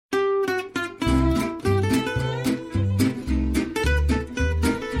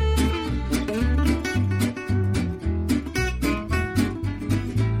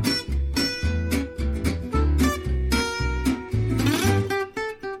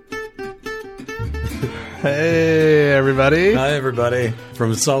Hey, everybody. Hi, everybody.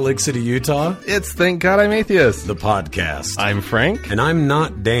 From Salt Lake City, Utah, It's Thank God I'm Atheist. the podcast. I'm Frank. And I'm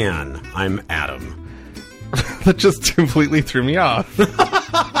not Dan. I'm Adam. That just completely threw me off.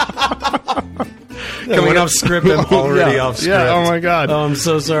 Coming off script. I'm already off script. Yeah, oh my God. Oh, I'm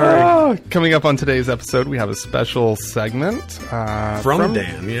so sorry. Coming up on today's episode, we have a special segment. From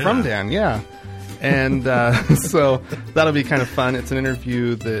Dan, yeah. From Dan, yeah. And so that'll be kind of fun. It's an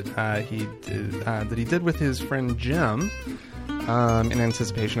interview that he did with his friend Jim in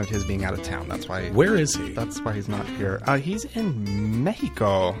anticipation of his being out of town. That's why. Where is he? That's why he's not here. He's in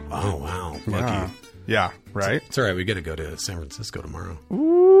Mexico. Oh, wow. Yeah. Lucky. Yeah, right? It's all right. We get to go to San Francisco tomorrow.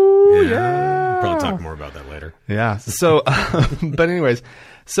 Ooh, yeah. We'll probably talk more about that later. Yeah. So, but anyways,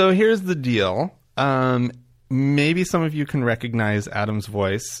 so here's the deal. Maybe some of you can recognize Adam's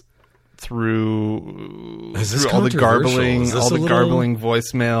voice through all the garbling,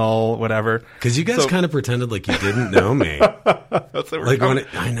 voicemail, whatever. Because you guys kind of pretended like you didn't know me. That's what I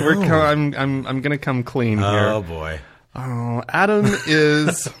know. I'm gonna come clean here. Oh boy. Oh, Adam's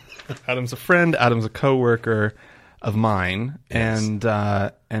a friend. Adam's a coworker of mine, Yes.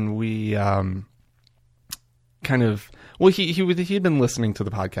 and we kind of. Well, he'd been listening to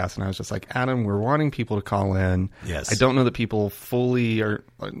the podcast, and I was just like, Adam, we're wanting people to call in. Yes. I don't know that people fully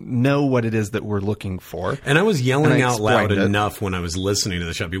know what it is that we're looking for. And I was yelling out loud explained it. enough when I was listening to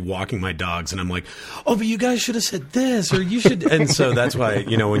the show. I'd be walking my dogs, and I'm like, oh, but you guys should have said this, or you should. And so that's why,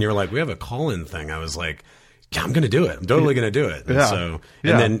 when you're like, we have a call-in thing, I was like, yeah, I'm going to do it. I'm totally going to do it. And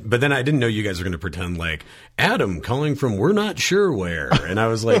Yeah. but then I didn't know you guys were going to pretend like Adam calling from we're not sure where. And I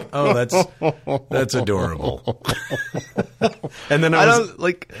was like, oh, that's adorable. And then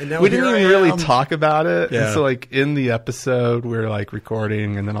we didn't even really talk about it. Yeah. And so in the episode, we're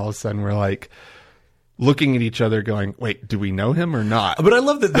recording, and then all of a sudden we're looking at each other going, wait, do we know him or not? But I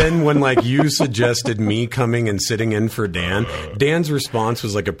love that then when you suggested me coming and sitting in for Dan, Dan's response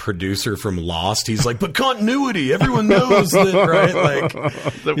was like a producer from Lost. He's like, but continuity, everyone knows that, right?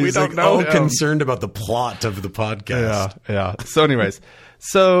 That we he's don't know him. concerned about the plot of the podcast. Yeah. So anyways,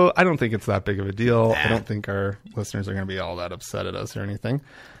 I don't think it's that big of a deal. I don't think our listeners are going to be all that upset at us or anything.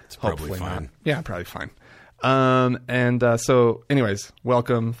 It's probably Hopefully fine. not. Yeah, probably fine. So anyways,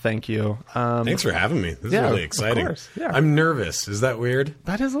 welcome. Thank you. Thanks for having me. This is really exciting. Of course, yeah. I'm nervous. Is that weird?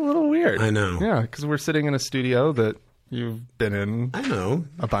 That is a little weird. I know. Yeah, because we're sitting in a studio that you've been in I know.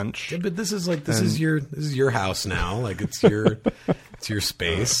 a bunch. Yeah, but this is your house now. It's your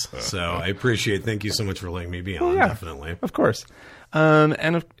space. So I appreciate. Thank you so much for letting me be on. Yeah, Definitely. Of course.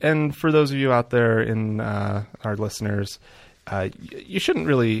 And for those of you out there in our listeners, you shouldn't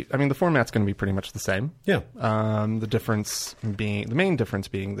really. I mean, the format's going to be pretty much the same. Yeah. The main difference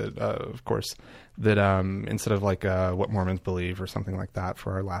being that, of course, that instead of what Mormons believe or something like that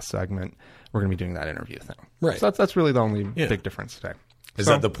for our last segment, we're going to be doing that interview thing. Right. So that's really the only big difference today. Is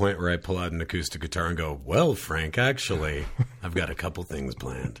that the point where I pull out an acoustic guitar and go, well, Frank, actually, I've got a couple things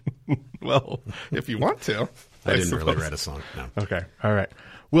planned. Well, if you want to. I didn't really write a song. No. Okay. All right.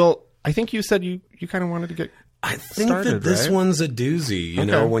 Well, I think you said you kind of wanted to get I think started, that this right? one's a doozy. You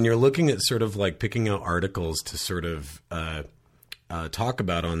Okay. know, when you're looking at sort of picking out articles to sort of talk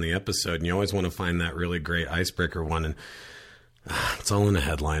about on the episode, and you always want to find that really great icebreaker one. And it's all in a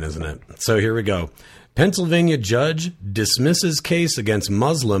headline, isn't it? So here we go. Pennsylvania judge dismisses case against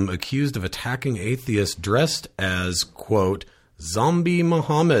Muslim accused of attacking atheist dressed as, quote, Zombie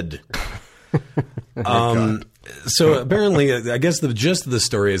Muhammad. So apparently, I guess the gist of the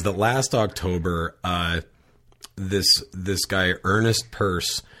story is that last October, this guy, Ernest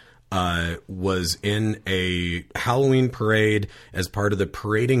Purse, was in a Halloween parade as part of the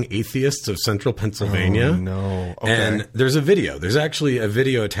Parading Atheists of Central Pennsylvania. Oh, no. Okay. And there's a video. There's actually a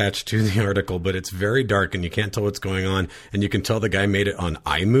video attached to the article, but it's very dark and you can't tell what's going on. And you can tell the guy made it on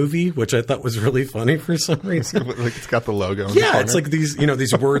iMovie, which I thought was really funny for some reason. It's got the logo. In Yeah, the it's these,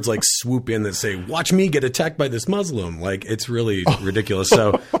 these words swoop in that say, watch me get attacked by this Muslim. It's really ridiculous.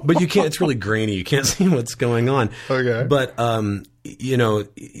 So, but you can't, it's really grainy. You can't see what's going on. Okay. But,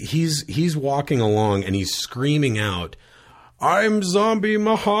 he's walking along and he's screaming out, I'm Zombie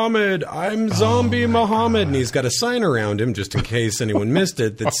Muhammad. I'm Zombie Muhammad. God. And he's got a sign around him, just in case anyone missed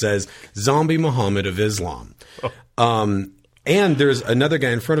it, that says Zombie Muhammad of Islam. And there's another guy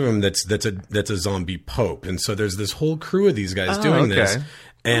in front of him that's a zombie pope. And so there's this whole crew of these guys doing this.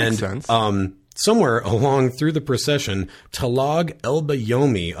 And somewhere along through the procession, Talag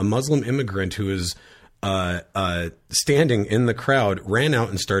El-Bayomi, a Muslim immigrant who is standing in the crowd, ran out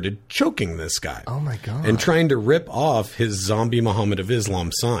and started choking this guy. Oh my God. And trying to rip off his Zombie Muhammad of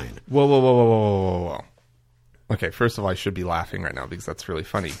Islam sign. Whoa. Okay, first of all, I should be laughing right now because that's really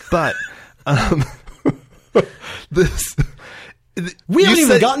funny. But We haven't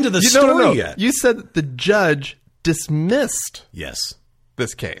even gotten to the story yet. You said that the judge dismissed Yes.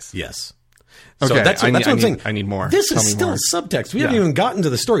 this case. Yes. Okay, So that's what I'm saying. I need more. This Tell is me still more. subtext. We haven't even gotten to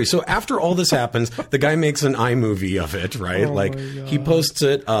the story. So after all this happens, the guy makes an iMovie of it, right? He posts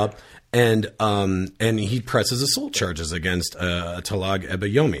it up and he presses assault charges against Talag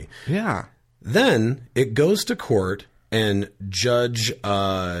Ebayomi. Yeah. Then it goes to court and Judge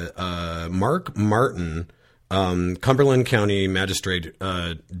Mark Martin, Cumberland County Magistrate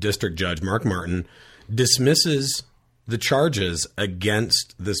District Judge Mark Martin, dismisses the charges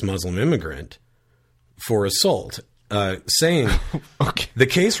against this Muslim immigrant for assault, saying the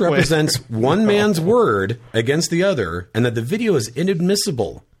case represents one man's word against the other and that the video is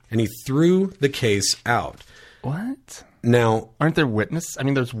inadmissible, and he threw the case out. What? Now, aren't there witnesses? I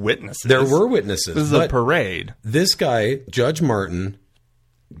mean, there's witnesses. There were witnesses. This is a parade. This guy, Judge Martin,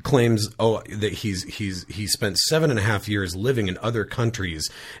 claims that he spent 7.5 years living in other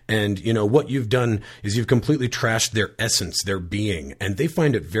countries, and what you've done is you've completely trashed their essence, their being, and they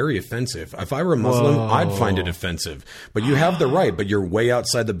find it very offensive. If I were a Muslim, I'd find it offensive. But you have the right, but you're way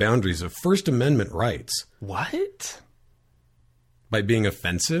outside the boundaries of First Amendment rights. What? By being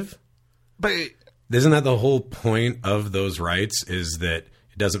offensive? But isn't that the whole point of those rights? Is that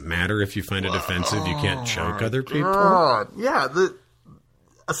it doesn't matter if you find it offensive, you can't choke other people? God. Yeah,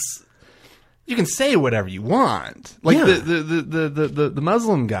 you can say whatever you want. Like the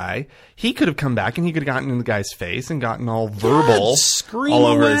Muslim guy, he could have come back and he could have gotten in the guy's face and gotten all verbal, all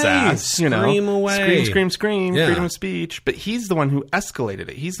over his ass. Scream away, scream. Yeah. Freedom of speech. But he's the one who escalated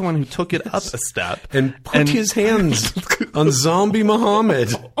it. He's the one who took it up a step and put his hands on Zombie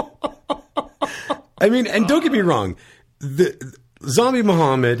Muhammad. I mean, and don't get me wrong, Zombie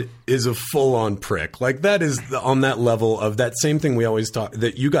Muhammad is a full-on prick. Like, that is on that level of that same thing we always talk,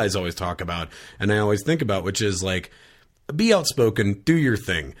 that you guys always talk about, and I always think about, which is like, be outspoken, do your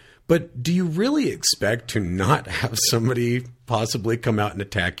thing. But do you really expect to not have somebody possibly come out and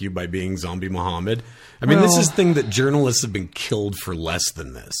attack you by being Zombie Muhammad? I mean, this is a thing that journalists have been killed for less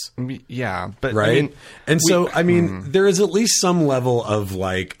than this. Yeah, but right? There is at least some level of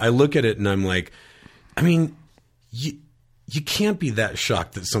like, I look at it and I'm like, I mean, you can't be that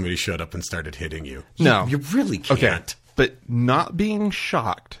shocked that somebody showed up and started hitting you. No. You really can't. Okay. But not being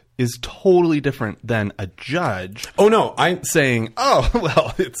shocked is totally different than a judge. Oh, no. I'm saying, oh,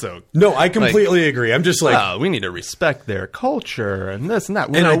 well, it's okay. No, I completely agree. I'm just like, well, we need to respect their culture and this and that.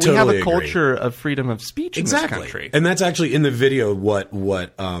 And I totally we have a agree. culture of freedom of speech in this country. And that's actually in the video what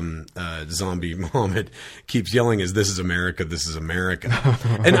Zombie Muhammad keeps yelling is, this is America, this is America.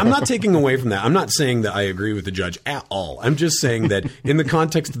 And I'm not taking away from that. I'm not saying that I agree with the judge at all. I'm just saying that in the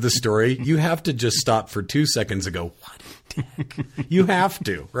context of the story, you have to just stop for 2 seconds and go, what? You have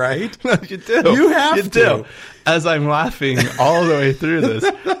to, right? You do. You have to. As I'm laughing all the way through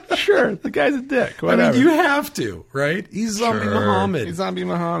this, sure, the guy's a dick. Whatever. I mean, you have to, right? He's Zombie Muhammad. He's Zombie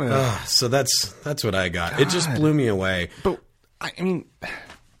Muhammad. So that's what I got. God. It just blew me away. But I mean,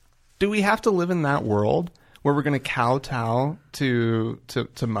 do we have to live in that world where we're going to kowtow to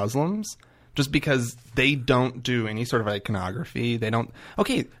Muslims just because they don't do any sort of iconography? They don't.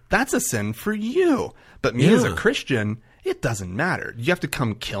 Okay, that's a sin for you. But me as a Christian, it doesn't matter. You have to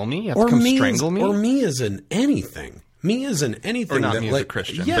come kill me? You have to come strangle me? Or me as an anything. Me as an anything. Or not that, me as a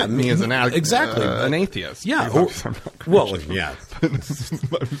Christian. Yeah, but me as an exactly. An atheist. Yeah. Yeah.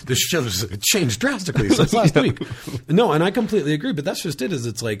 The show's changed drastically since last week. No, and I completely agree. But that's just it. Is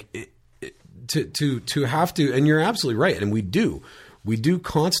it's like to have to, and you're absolutely right. And we do. We do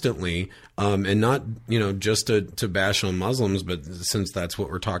constantly, and not, just to bash on Muslims, but since that's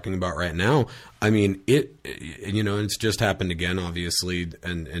what we're talking about right now, I mean, it's just happened again, obviously,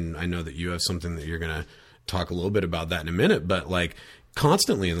 and I know that you have something that you're going to talk a little bit about that in a minute, but like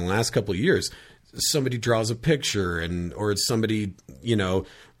constantly in the last couple of years, somebody draws a picture or somebody,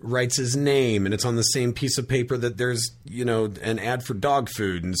 writes his name and it's on the same piece of paper that there's, an ad for dog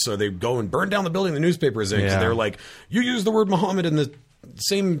food. And so they go and burn down the building the newspaper is in because they're like, you use the word Muhammad in the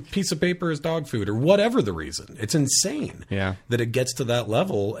same piece of paper as dog food or whatever the reason. It's insane that it gets to that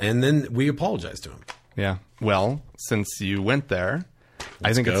level. And then we apologize to him. Yeah. Well, since you went there,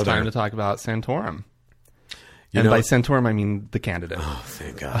 I think it's time to talk about Santorum. And by Santorum, I mean the candidate. Oh,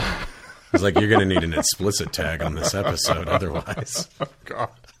 thank God. It's like you're going to need an explicit tag on this episode otherwise. Oh, God.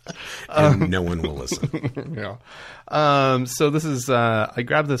 And no one will listen. Yeah. So this is, I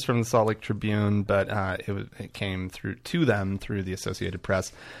grabbed this from the Salt Lake Tribune, but it came to them through the Associated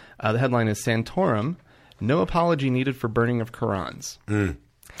Press. The headline is Santorum, no apology needed for burning of Qurans. Mm.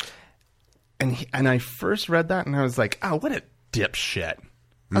 And I first read that and I was like, oh, what a dipshit.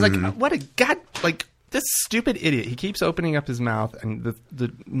 I was like, what a god, like, this stupid idiot, he keeps opening up his mouth, and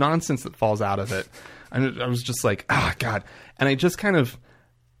the nonsense that falls out of it. And I was just like, God. And I just kind of,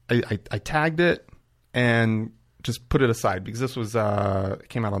 I tagged it and just put it aside because this was, it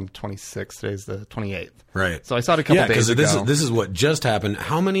came out on the 26th. Today's the 28th. Right. So I saw it a couple days ago. Yeah, because this is what just happened.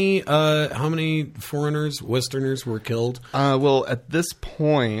 How many foreigners, Westerners were killed? Well, at this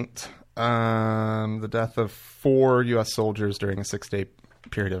point, the death of 4 U.S. soldiers during a 6-day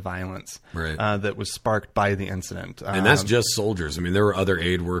period of violence that was sparked by the incident. And that's just soldiers. I mean, there were other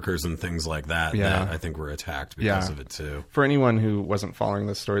aid workers and things like that Yeah. that I think were attacked because of it too. For anyone who wasn't following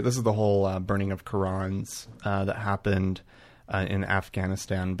this story, this is the whole burning of Qurans that happened in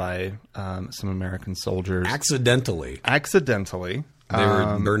Afghanistan by some American soldiers. Accidentally. They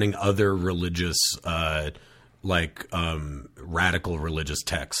were burning other religious, radical religious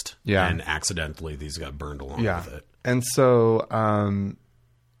text. Yeah. And accidentally these got burned along with it.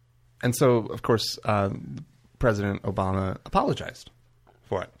 And so, of course, President Obama apologized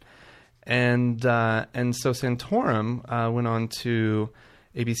for it. And so Santorum went on to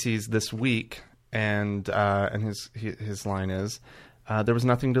ABC's This Week, and his line is, there was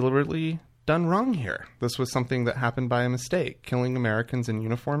nothing deliberately done wrong here. This was something that happened by a mistake. Killing Americans in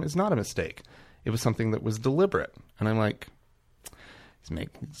uniform is not a mistake. It was something that was deliberate. And I'm like,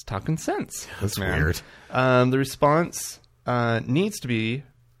 he's talking sense. That's weird. The response needs to be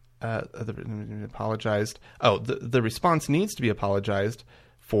apologized. The response needs to be apologized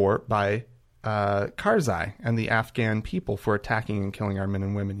for by Karzai and the Afghan people for attacking and killing our men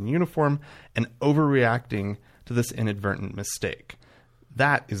and women in uniform and overreacting to this inadvertent mistake.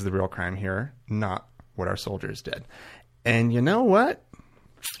 That is the real crime here, not what our soldiers did. And you know what?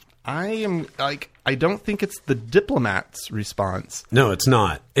 I don't think it's the diplomats' response. No, it's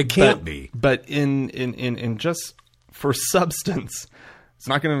not. It can't be. But in just for substance, it's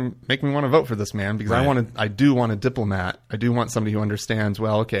not going to make me want to vote for this man because I do want a diplomat. I do want somebody who understands,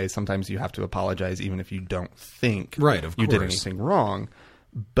 well, okay, sometimes you have to apologize even if you don't think you did anything wrong.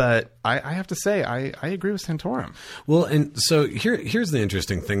 But I have to say, I agree with Santorum. Well, and so here's the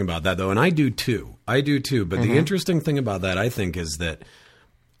interesting thing about that, though, and I do too. But the interesting thing about that, I think, is that,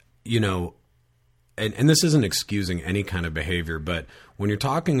 and this isn't excusing any kind of behavior, but when you're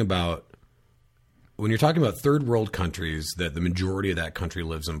talking about third world countries that the majority of that country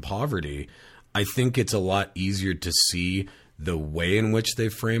lives in poverty, I think it's a lot easier to see the way in which they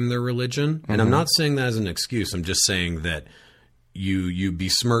frame their religion. And I'm not saying that as an excuse. I'm just saying that you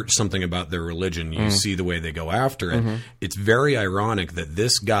besmirch something about their religion, you see the way they go after it. It's very ironic that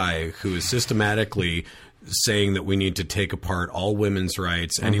this guy who is systematically saying that we need to take apart all women's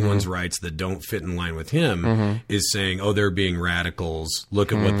rights, anyone's rights that don't fit in line with him, is saying, oh, they're being radicals.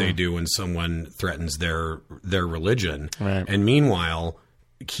 Look at what they do when someone threatens their religion. Right. And meanwhile,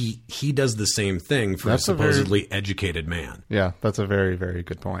 he does the same thing for a supposedly educated man. Yeah, that's a very, very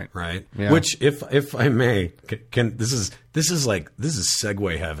good point. Right? Yeah. Which, if I may, this is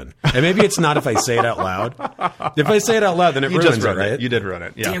segue heaven. And maybe it's not if I say it out loud. If I say it out loud, then it ruins it, right? You did ruin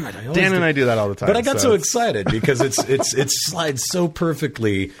it. Yeah. Damn it! Dan and I do that all the time. But I got so excited because it slides so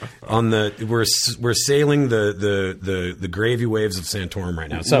perfectly on we're sailing the gravy waves of Santorum right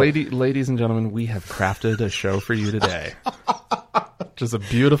now. So, ladies and gentlemen, we have crafted a show for you today. Just a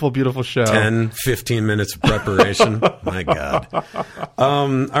beautiful, beautiful show. 10-15 minutes of preparation. My God.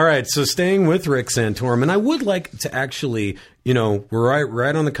 All right. So staying with Rick Santorum, and I would like to actually, we're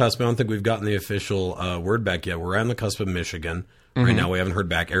right on the cusp. I don't think we've gotten the official word back yet. We're right on the cusp of Michigan. Right now we haven't heard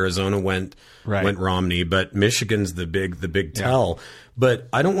back. Arizona went Romney, but Michigan's the big tell. But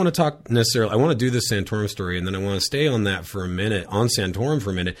I don't want to talk necessarily. I want to do the Santorum story, and then I want to stay on that for a minute, on Santorum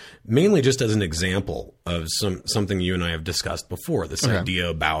for a minute, mainly just as an example of something you and I have discussed before. This idea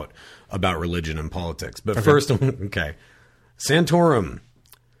about religion and politics. But first, Santorum,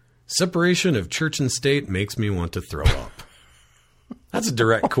 separation of church and state makes me want to throw up. That's a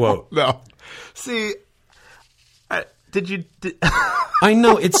direct quote. No, see. I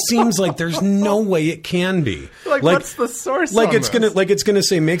know it seems like there's no way it can be. What's the source? It's gonna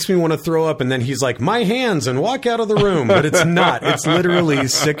say makes me want to throw up, and then he's like, my hands, and walk out of the room. But it's not. It's literally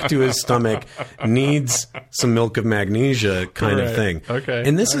sick to his stomach, needs some milk of magnesia kind of thing. Okay.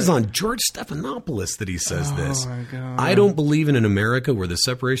 And this is on George Stephanopoulos that he says this. My God. I don't believe in an America where the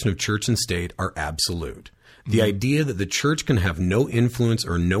separation of church and state are absolute. The idea that the church can have no influence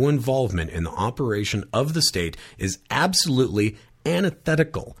or no involvement in the operation of the state is absolutely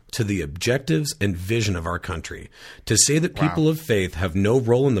antithetical to the objectives and vision of our country. To say that people of faith have no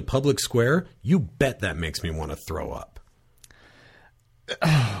role in the public square, you bet that makes me want to throw up.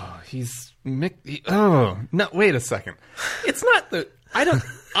 Oh, no, wait a second. It's not the...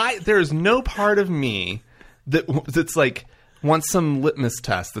 there's no part of me that's like wants some litmus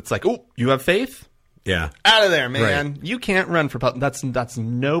test that's like, oh, you have faith? Yeah. Out of there, man. Right. You can't run for that's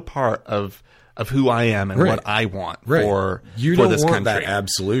no part of who I am and what I want for you for don't this want country. that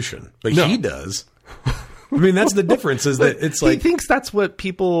absolution, but No. he does. I mean, that's the difference. Is that it's like he thinks that's what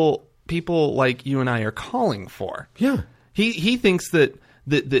people like you and I are calling for. yeah. He thinks that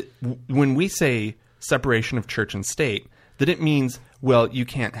when we say separation of church and state, that it means, well, you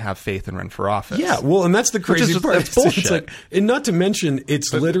can't have faith and run for office. Yeah, well, and that's the crazy part. That's bullshit. It's like, and not to mention,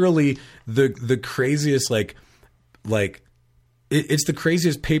 it's literally the craziest it's the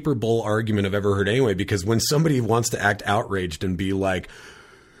craziest paper bowl argument I've ever heard anyway, because when somebody wants to act outraged and be like,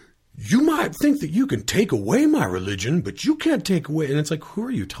 you might think that you can take away my religion, but you can't take away. And it's like, who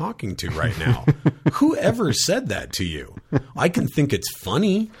are you talking to right now? Whoever said that to you? I can think it's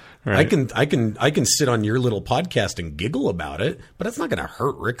funny. Right. I can sit on your little podcast and giggle about it, but it's not going to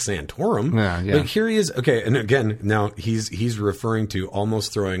hurt Rick Santorum. Yeah. But here he is. Okay, and again, now he's referring to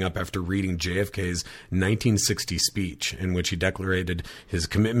almost throwing up after reading JFK's 1960 speech, in which he declared his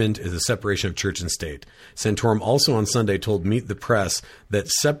commitment to the separation of church and state. Santorum also on Sunday told Meet the Press that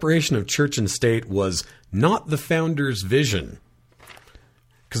separation of church and state was not the founder's vision.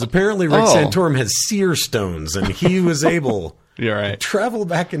 Because apparently Rick Santorum has seer stones, and he was able You're right. to travel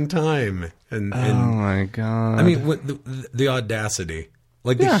back in time. And Oh my God. I mean, what the audacity,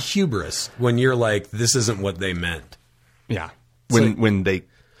 like the hubris, when you're like, this isn't what they meant. yeah. like-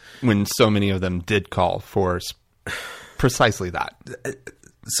 When so many of them did call for precisely that.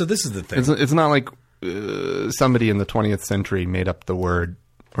 So this is the thing. It's not like somebody in the 20th century made up the word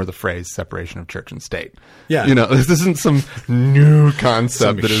or the phrase separation of church and state. Yeah. You know, this isn't some new concept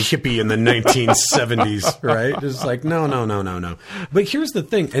Some that is hippie in the 1970s, right? Just like, no. But here's the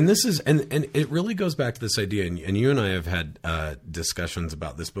thing, and this is, and it really goes back to this idea, and you and I have had discussions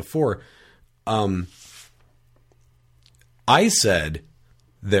about this before. I said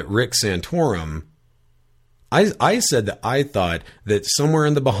that Rick Santorum, I said that I thought that somewhere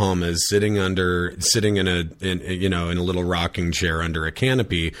in the Bahamas, sitting in a little rocking chair under a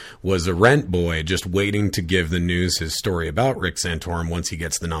canopy, was a rent boy just waiting to give the news his story about Rick Santorum once he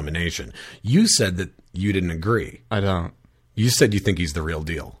gets the nomination. You said that you didn't agree. I don't. You said you think he's the real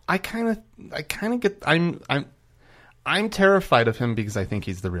deal. I kind of get I'm terrified of him because I think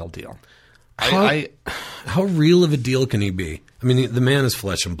he's the real deal. How real of a deal can he be? I mean, the man is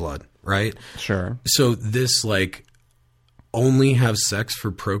flesh and blood, right? Sure. So this like only have sex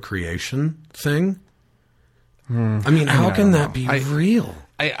for procreation thing. I mean, how can that be real?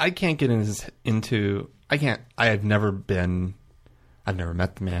 I can't get into. I can't. I've never met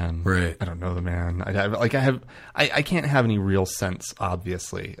the man. Right. I don't know the man. I can't have any real sense,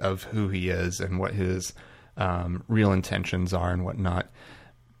 obviously, of who he is and what his real intentions are and whatnot.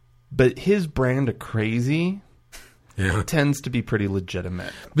 But his brand of crazy tends to be pretty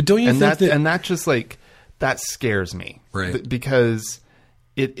legitimate. But don't you think and that just like that scares me, right? Because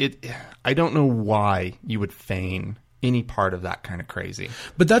I don't know why you would feign any part of that kind of crazy.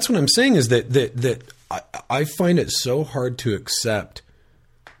 But that's what I'm saying is that I find it so hard to accept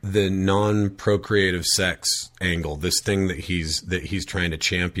the non-procreative sex angle, this thing that he's trying to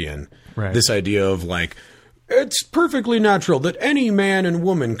champion. Right. This idea of like, it's perfectly natural that any man and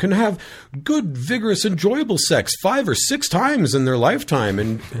woman can have good, vigorous, enjoyable sex 5 or 6 times in their lifetime,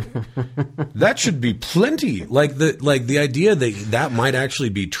 and that should be plenty. Like the idea that might actually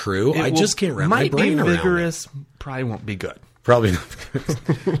be true. I just can't wrap my brain around it. Might be vigorous, probably won't be good. Probably not.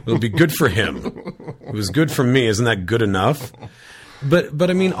 It'll be good for him. It was good for me. Isn't that good enough? But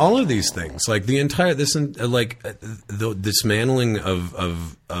I mean, all of these things, like the dismantling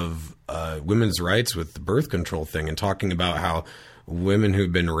of women's rights with the birth control thing, and talking about how women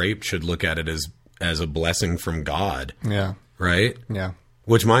who've been raped should look at it as a blessing from God. Yeah. Right? Yeah.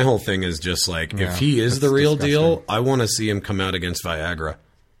 Which my whole thing is just like, if he is the real deal, I want to see him come out against Viagra.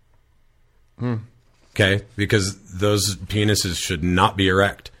 Okay? Because those penises should not be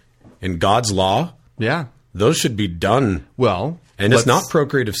erect. In God's law, those should be done. Well, and it's not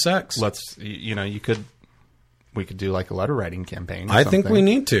procreative sex. We could do like a letter writing campaign. I think we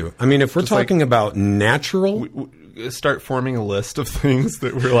need to. I mean, if we're talking about natural, start forming a list of things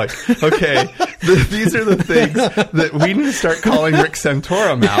that we're like, okay, these are the things that we need to start calling Rick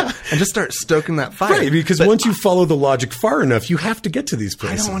Santorum out and just start stoking that fire. Right, because once you follow the logic far enough, you have to get to these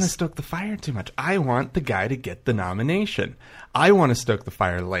places. I don't want to stoke the fire too much. I want the guy to get the nomination. I want to stoke the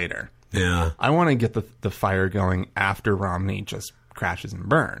fire later. Yeah. I want to get the fire going after Romney just crashes and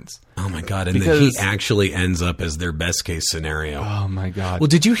burns. Oh my God! And that he actually ends up as their best case scenario. Oh my God! Well,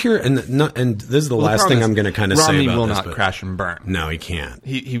 did you hear? And this is the last thing I'm going to kind of say about this. Romney will not crash and burn. No, he can't.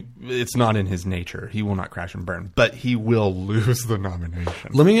 It's not in his nature. He will not crash and burn, but he will lose the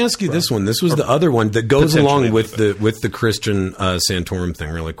nomination. Let me ask you this one. This was the other one that goes along with the Christian Santorum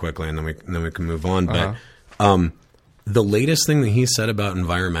thing really quickly, and then we can move on. But the latest thing that he said about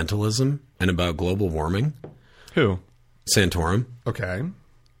environmentalism and about global warming. Who? Santorum. Okay.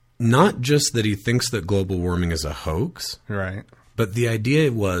 Not just that he thinks that global warming is a hoax, right? But the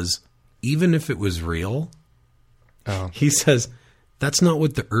idea was, even if it was real, he says, that's not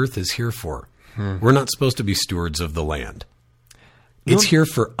what the earth is here for. We're not supposed to be stewards of the land. It's here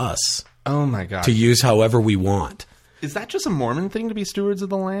for us. Oh my God. To use however we want. Is that just a Mormon thing to be stewards of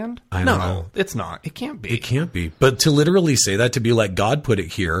the land? I don't know. No, it's not. It can't be. It can't be. But to literally say that, to be like, God put it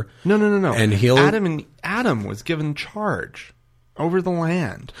here. No. And Adam was given charge over the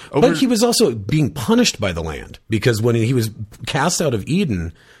land. But he was also being punished by the land, because when he was cast out of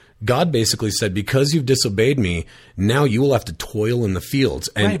Eden, God basically said, because you've disobeyed me, now you will have to toil in the fields,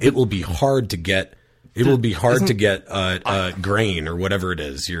 and it will be hard to get. It will be hard to get grain or whatever it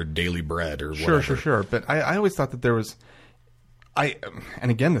is, your daily bread or whatever. Sure. But I always thought that there was,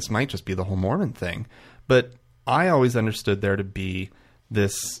 and again, this might just be the whole Mormon thing, but I always understood there to be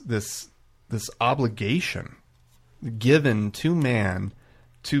this obligation given to man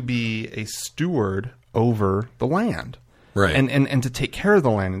to be a steward over the land. Right. And to take care of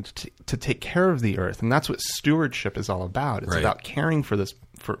the land, and to take care of the earth. And that's what stewardship is all about. It's about caring for this,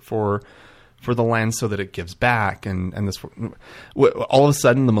 for the land, so that it gives back, and this all of a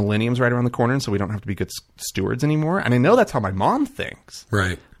sudden the millennium's right around the corner, and so we don't have to be good stewards anymore. And I know that's how my mom thinks,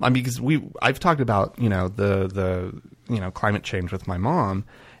 right? Because I've talked about the climate change with my mom,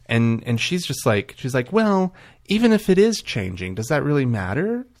 and she's like, well, even if it is changing, does that really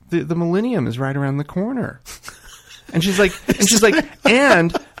matter? The millennium is right around the corner. And she's like,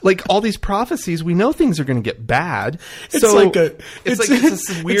 and like all these prophecies, we know things are going to get bad. It's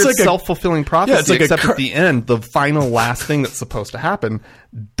this weird self-fulfilling prophecy, except at the end, the final last thing that's supposed to happen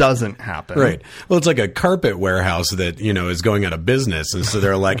doesn't happen. Right. Well, it's like a carpet warehouse that, is going out of business. And so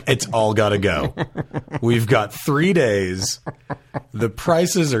they're like, it's all got to go. We've got 3 days. The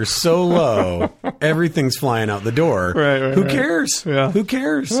prices are so low. Everything's flying out the door. Right. Who cares? Yeah. Who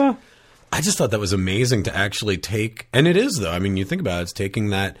cares? Yeah. I just thought that was amazing to actually take, and it is though. I mean, you think about it, it's taking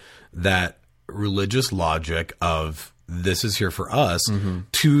that religious logic of this is here for us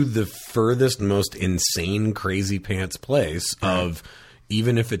to the furthest, most insane, crazy pants place of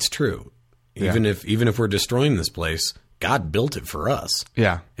even if it's true, even if we're destroying this place, God built it for us.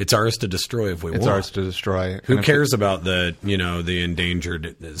 Yeah, it's ours to destroy if we want. It's ours to destroy. Who cares about the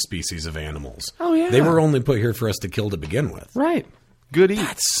endangered species of animals? Oh yeah, they were only put here for us to kill to begin with. Right. Good eat.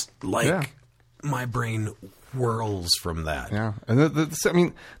 That's my brain whirls from that. Yeah,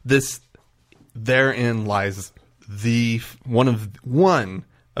 and therein lies one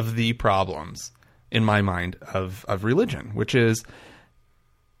of the problems in my mind of religion, which is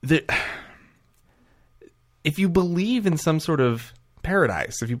that if you believe in some sort of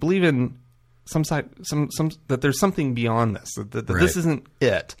paradise, if you believe in some that there's something beyond this, that this isn't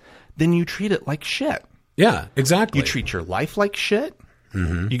it, then you treat it like shit. Yeah, exactly. You treat your life like shit.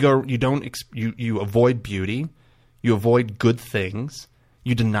 Mm-hmm. You avoid beauty. You avoid good things.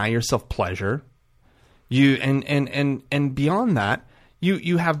 You deny yourself pleasure. And beyond that,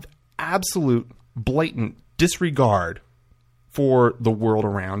 you have absolute blatant disregard for the world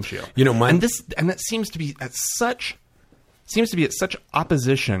around you. And that seems to be at such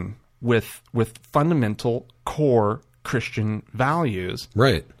opposition with fundamental core Christian values.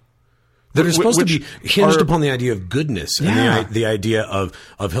 Right. That are supposed to be hinged upon the idea of goodness and the idea of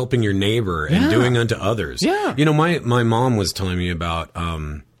helping your neighbor and doing unto others. Yeah. My mom was telling me about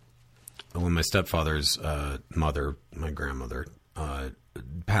when my stepfather's mother, my grandmother,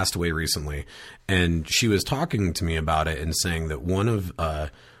 passed away recently, and she was talking to me about it and saying that one of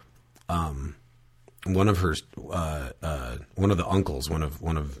the uncles,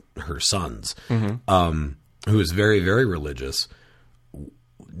 one of her sons, who is very, very religious.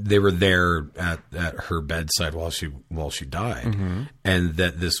 They were there at her bedside while she died, and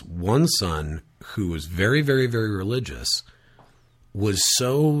that this one son who was very, very, very religious was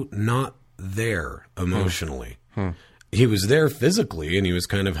so not there emotionally. He was there physically, and he was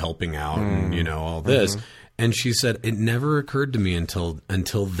kind of helping out, and all this. And she said it never occurred to me until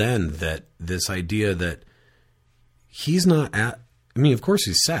then that this idea that he's not at. I mean, of course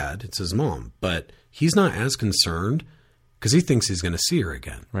he's sad; it's his mom, but he's not as concerned. Because he thinks he's going to see her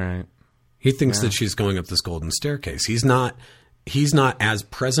again. Right. He thinks that she's going up this golden staircase. He's not he's not as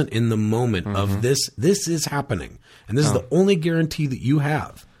present in the moment of this is happening. And this is the only guarantee that you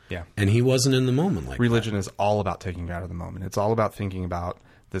have. Yeah. And he wasn't in the moment like Religion is all about taking you out of the moment. It's all about thinking about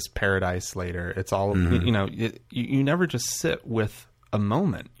this paradise later. It's all, you never just sit with a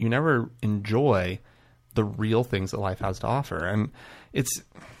moment. You never enjoy the real things that life has to offer. And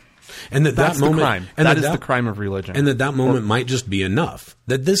that's the crime. That is the crime of religion. And that moment might just be enough.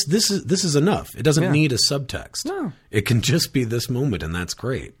 That this is enough. It doesn't need a subtext. No. It can just be this moment, and that's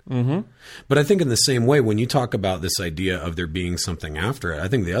great. Mm-hmm. But I think in the same way, when you talk about this idea of there being something after it, I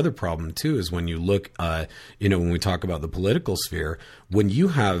think the other problem too is when you look, when we talk about the political sphere, when you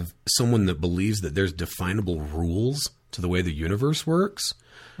have someone that believes that there's definable rules to the way the universe works.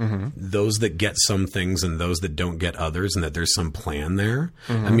 Mm-hmm. Those that get some things and those that don't get others, and that there's some plan there.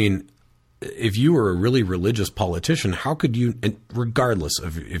 Mm-hmm. I mean, if you were a really religious politician, how could you, regardless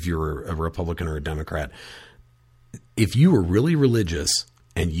of if you're a Republican or a Democrat, if you were really religious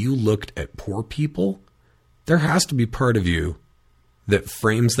and you looked at poor people, there has to be part of you that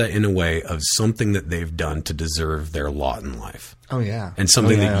frames that in a way of something that they've done to deserve their lot in life. Oh, yeah. And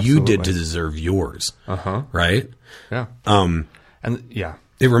something that you did to deserve yours. Uh-huh. Right? Yeah.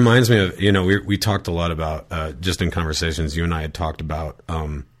 It reminds me of, we talked a lot about, just in conversations, you and I had talked about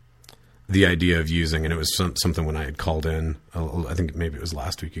the idea of using, and it was something when I had called in, I think maybe it was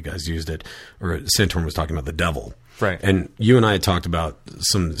last week you guys used it, or Santorum was talking about the devil. Right. And you and I had talked about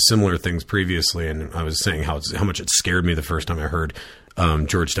some similar things previously, and I was saying how much it scared me the first time I heard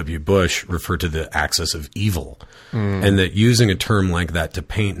George W. Bush refer to the axis of evil, and that using a term like that to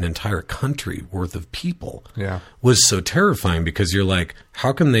paint an entire country worth of people was so terrifying, because you're like,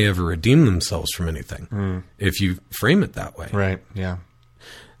 how can they ever redeem themselves from anything if you frame it that way? Right. Yeah.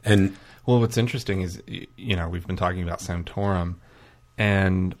 And well, what's interesting is, we've been talking about Santorum,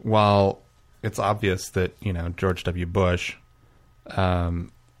 and while it's obvious that, George W. Bush, he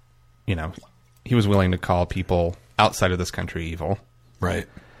was willing to call people outside of this country evil. Right.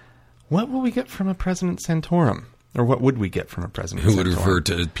 What will we get from a President Santorum? Or what would we get from a President who Santorum? would refer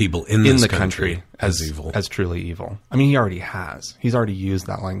to people in the country as evil? As truly evil. I mean, he already has. He's already used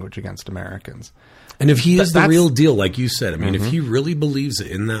that language against Americans. And if he is the real deal, like you said, I mean, if he really believes it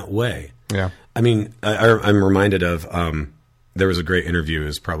in that way. Yeah. I mean, I'm reminded of, there was a great interview, it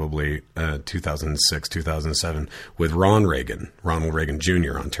was probably 2006, 2007, with Ronald Reagan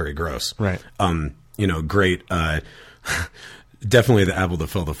Jr. on Terry Gross. Right. Great, definitely the apple that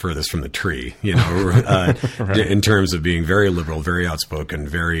fell the furthest from the tree, right. In terms of being very liberal, very outspoken,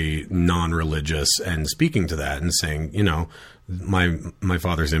 very non-religious, and speaking to that and saying, my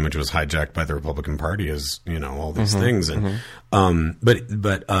father's image was hijacked by the Republican Party, as all these things, and but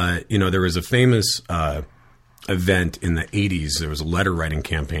there was a famous event in the 80s. There was a letter writing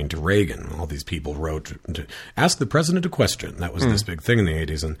campaign to Reagan. All these people wrote to ask the president a question. That was this big thing in the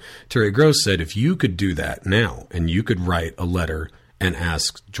 80s. And Terry Gross said, if you could do that now and you could write a letter and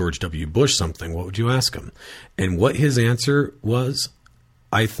ask George W. Bush something, what would you ask him? And what his answer was,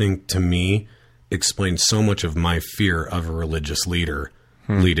 I think, to me, explained so much of my fear of a religious leader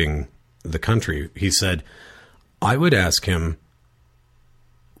leading the country. He said, I would ask him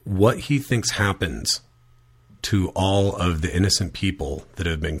what he thinks happens to all of the innocent people that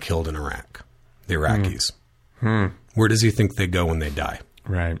have been killed in Iraq, the Iraqis. Where does he think they go when they die?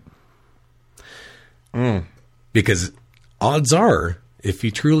 Right. Because odds are, if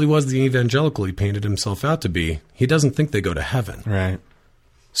he truly was the evangelical he painted himself out to be, he doesn't think they go to heaven. Right.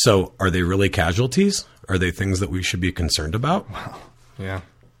 So are they really casualties? Are they things that we should be concerned about? Wow. Yeah.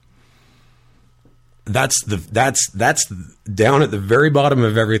 That's down at the very bottom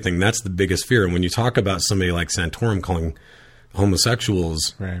of everything. That's the biggest fear. And when you talk about somebody like Santorum calling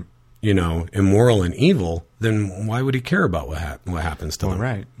homosexuals, right, immoral and evil, then why would he care about what happens to them?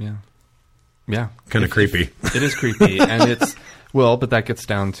 Right. Yeah. Yeah. Kind of creepy. It is creepy, and it's but that gets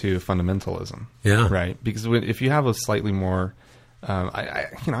down to fundamentalism. Yeah. Right. Because if you have a slightly more,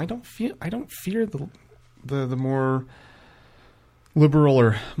 I don't fear the more liberal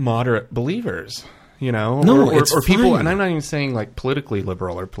or moderate believers. Or people, and I'm not even saying like politically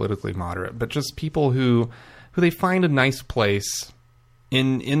liberal or politically moderate, but just people who they find a nice place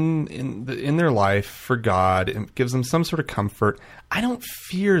in their life for God, and gives them some sort of comfort. I don't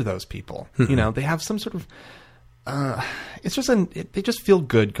fear those people. They have some sort of it's just they just feel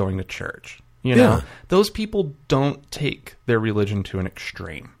good going to church. Those people don't take their religion to an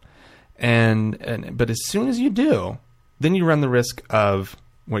extreme, but as soon as you do, then you run the risk of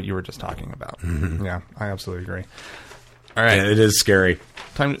what you were just talking about. Yeah, I absolutely agree. All right. Yeah, it is scary.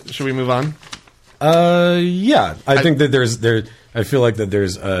 Should we move on? Yeah, I think that I feel like that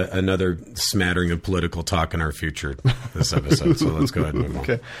there's another smattering of political talk in our future this episode. So let's go ahead and move on.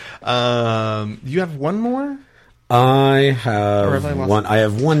 Okay. You have one more? I have one. I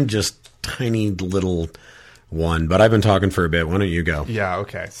have one just tiny little one, but I've been talking for a bit. Why don't you go? Yeah.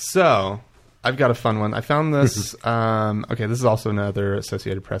 Okay. So I've got a fun one. I found this. Okay, this is also another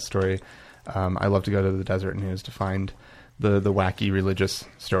Associated Press story. I love to go to the Deseret News to find the wacky religious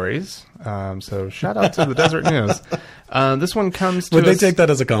stories. So shout out to the Deseret News. This one comes to Would they take that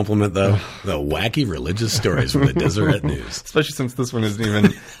as a compliment, though? The wacky religious stories from the Deseret News. Especially since this one isn't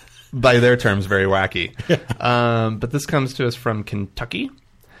even, by their terms, very wacky. But this comes to us from Kentucky.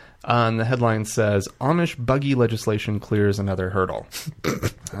 The headline says, Amish buggy legislation clears another hurdle.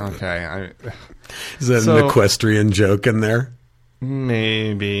 Okay. Is that an equestrian joke in there?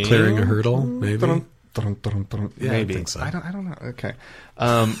 Maybe. Clearing a hurdle? Maybe. Yeah, maybe. I think so. I don't know. Okay.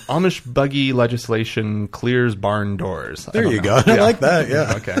 Amish buggy legislation clears barn doors. There you go. I like that.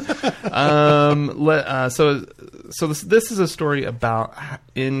 Yeah. Okay. So this is a story about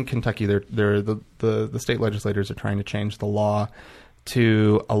in Kentucky. The state legislators are trying to change the law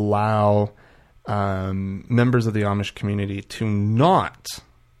to allow members of the Amish community to not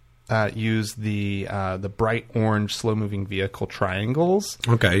use the bright orange slow moving vehicle triangles.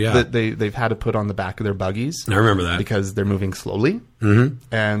 Okay, yeah. That they've had to put on the back of their buggies. I remember that because they're moving slowly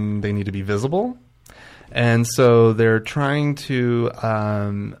and they need to be visible. And so they're trying to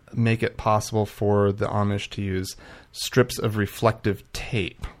make it possible for the Amish to use strips of reflective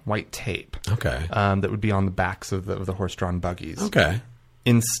tape, white tape. Okay. That would be on the backs of the horse-drawn buggies. Okay.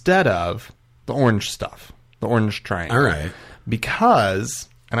 Instead of the orange stuff, the orange triangle. All right. Because,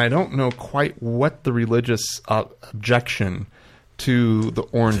 and I don't know quite what the religious objection to the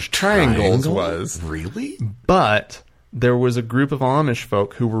orange triangles was. Really? But there was a group of Amish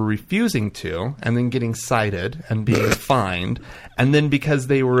folk who were refusing to, and then getting cited and being fined. And then because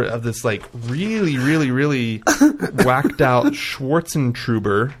they were of this like really, really, really whacked out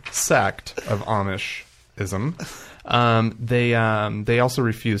Schwarzentruber sect of Amishism, they also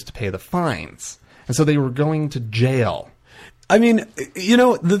refused to pay the fines. And so they were going to jail. I mean, you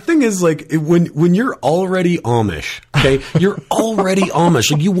know, the thing is, like, when you're already Amish, okay, you're already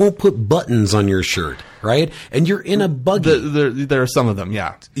Amish. Like, you won't put buttons on your shirt, right? And you're in a buggy. There are some of them,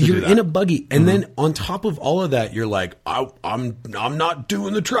 yeah. You're in a buggy, and then on top of all of that, you're like, I'm not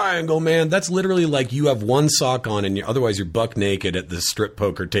doing the triangle, man. That's literally like you have one sock on, and otherwise you're buck naked at the strip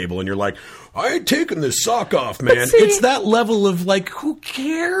poker table, and you're like, I ain't taking this sock off, man. It's that level of like, who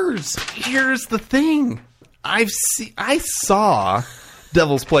cares? Here's the thing. I saw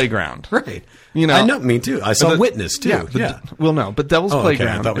Devil's Playground. Right. You know, I know, me too. I saw Witness too. Yeah. Well, no, but Devil's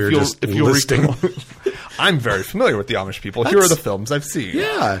Playground. I thought we were just listing. I'm very familiar with the Amish people. Here are the films I've seen.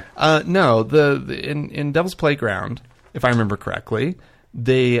 Yeah. No, in Devil's Playground, if I remember correctly,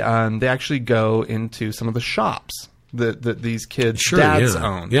 they actually go into some of the shops that these kids' dads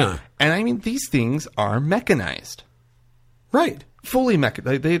own. Yeah. And I mean, these things are mechanized. Right. Fully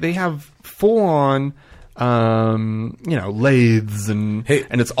mechanized. They have full on. Lathes and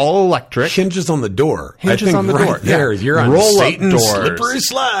it's all electric. Hinges on the door. Hinges on the door. There, you're on roll Satan's doors. slippery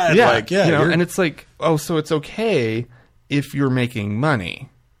slide. Yeah, and it's like, so it's okay if you're making money,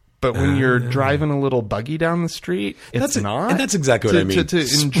 but when you're driving a little buggy down the street, it's not. And that's exactly what I mean. To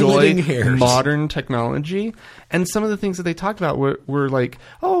enjoy modern technology, and some of the things that they talked about were like,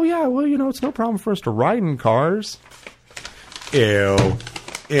 oh yeah, well it's no problem for us to ride in cars. Ew,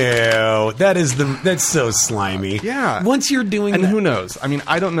 that's so slimy. Yeah. Once you're doing and that. Who knows? I mean,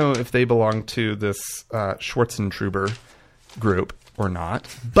 I don't know if they belong to this Schwarzentruber group or not,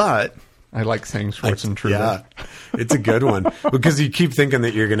 but I like saying Schwarzentruber. Yeah, it's a good one because you keep thinking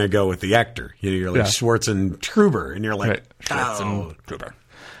that you're going to go with the actor. You're like Schwarzentruber, and you're like, right. Schwarzentruber.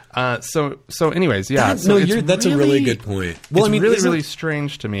 So anyways, yeah. That's a really good point. Well, it's really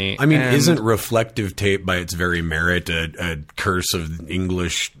strange to me. I mean, isn't reflective tape by its very merit a curse of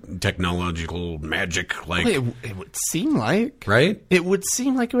English technological magic? Like, it would seem like, right? It would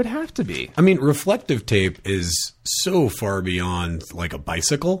seem like it would have to be. I mean, reflective tape is so far beyond like a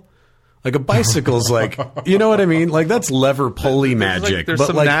bicycle. Like a bicycle's like, you know what I mean? Like that's lever pulley magic. There's but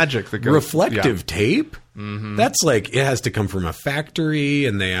some like magic that goes. Reflective tape? Mm-hmm. That's like, it has to come from a factory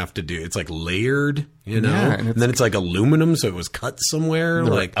and they have to it's like layered, you know? Yeah, and then it's like aluminum, so it was cut somewhere.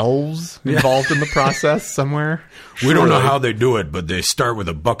 There like were elves involved in the process somewhere. We don't know how they do it, but they start with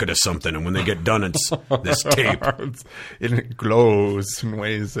a bucket of something, and when they get done, it's this tape. It glows in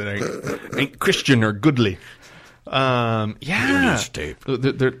ways that ain't Christian or goodly. Tape.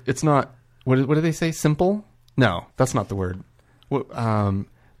 It's not. What do they say? Simple? No, that's not the word.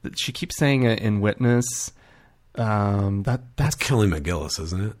 She keeps saying it in Witness. That's Kelly McGillis,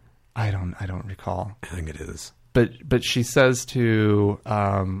 isn't it? I don't recall. I think it is. But she says to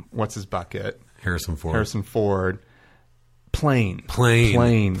what's his bucket? Harrison Ford. Plain.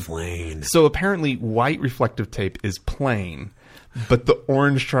 So apparently white reflective tape is plain, but the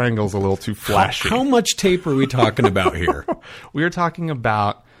orange triangle's a little too flashy. How much tape are we talking about here? We are talking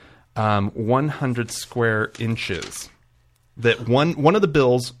about 100 square inches. That one of the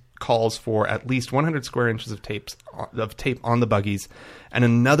bills calls for at least 100 square inches of tape on the buggies, and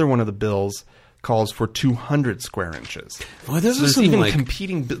another one of the bills calls for 200 square inches. Well, this So is there's even like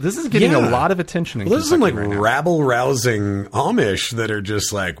competing. This is getting a lot of attention. This is some like right now. rabble-rousing Amish that are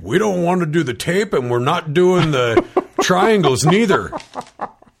just like, we don't want to do the tape, and we're not doing the triangles neither.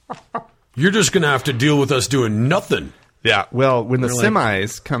 You're just going to have to deal with us doing nothing. Yeah. Well, when the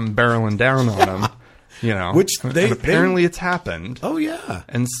semis come barreling down on them, Which and apparently it's happened. Oh yeah.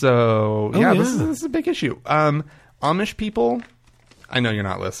 And so This is a big issue. Amish people, I know you're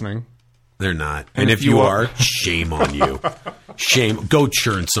not listening. They're not. And if you are, shame on you. Shame. Go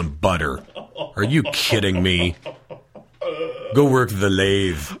churn some butter. Are you kidding me? Go work the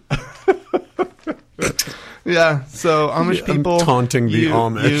lathe. Yeah, so Amish people... I'm taunting the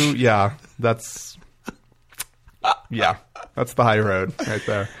Amish. That's the high road right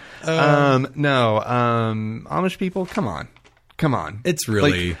there. Amish people, come on. It's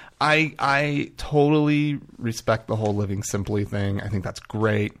really... Like, I totally respect the whole living simply thing. I think that's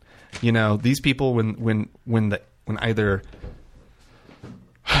great. These people when either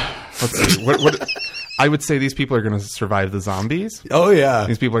let's see what I would say these people are going to survive the zombies. Oh yeah,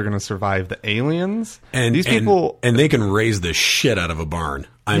 these people are going to survive the aliens, and these people they can raise the shit out of a barn.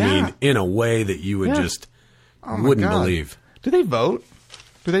 I mean, in a way that you would just wouldn't believe. Do they vote?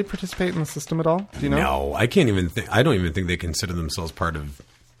 Do they participate in the system at all? Do you know? No, I can't even think. I don't even think they consider themselves part of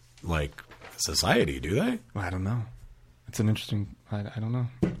like society. Do they? I don't know. It's an interesting. I don't know.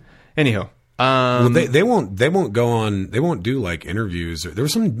 Anyhow, well, they won't go on. They won't do like interviews. There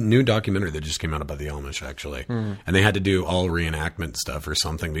was some new documentary that just came out about the Amish actually, and they had to do all reenactment stuff or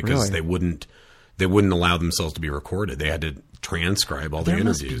something because they wouldn't allow themselves to be recorded. They had to transcribe all the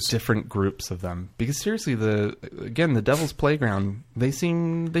interviews. There must be different groups of them because seriously, the Devil's Playground. They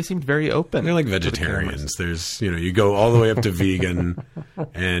seemed very open. They're like vegetarians. There's you go all the way up to vegan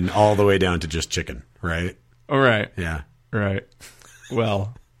and all the way down to just chicken, right? All right. Yeah. Right.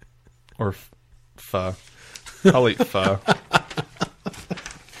 Well. Or pho. I'll eat pho.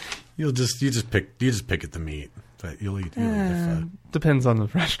 You just pick at the meat, but you'll eat the pho. Depends on the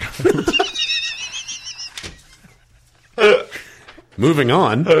restaurant. Moving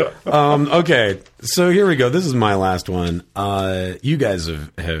on. Okay, so here we go. This is my last one. You guys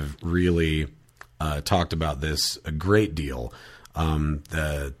have really talked about this a great deal.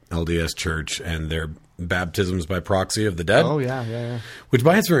 The LDS Church and their baptisms by proxy of the dead. Oh, yeah. Which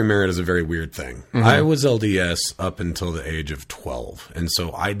by its very merit is a very weird thing. Mm-hmm. I was LDS up until the age of 12, and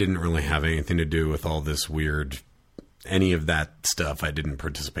so I didn't really have anything to do with all this weird, any of that stuff. I didn't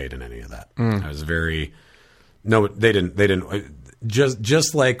participate in any of that. I was very... No, they didn't.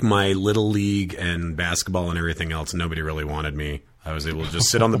 Just like my Little League and basketball and everything else, nobody really wanted me. I was able to just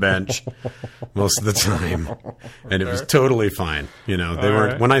sit on the bench most of the time, and it was totally fine. They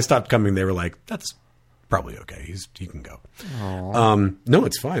weren't... When I stopped coming, they were like, that's... probably okay. He can go. No,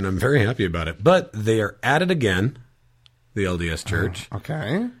 it's fine. I'm very happy about it. But they are at it again, the LDS Church.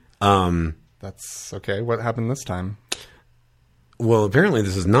 Okay. That's okay. What happened this time? Well, apparently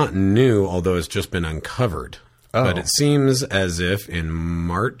this is not new, although it's just been uncovered. Oh. But it seems as if in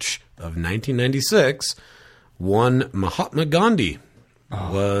March of 1996, one Mahatma Gandhi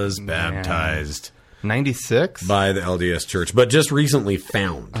was baptized. 96? By the LDS Church, but just recently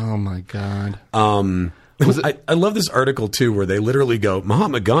found. Oh, my God. I love this article, too, where they literally go,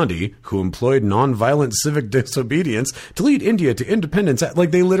 Mahatma Gandhi, who employed nonviolent civic disobedience to lead India to independence.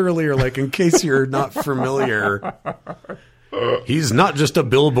 Like, they literally are like, in case you're not familiar, he's not just a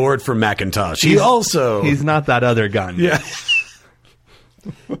billboard for Macintosh. He's not that other Gandhi. Yeah.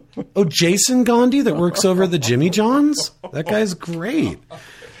 Oh, Jason Gandhi that works over at the Jimmy John's? That guy's great.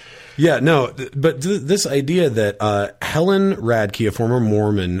 Yeah, no, but this idea that Helen Radke, a former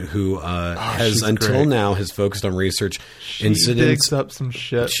Mormon who has until now has focused on research incidents. Digs up some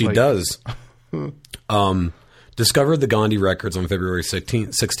shit. She does. Discovered the Gandhi records on February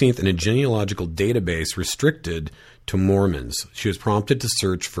 16th in a genealogical database restricted to Mormons. She was prompted to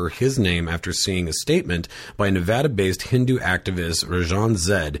search for his name after seeing a statement by a Nevada-based Hindu activist, Rajan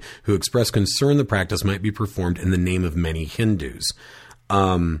Zed, who expressed concern the practice might be performed in the name of many Hindus.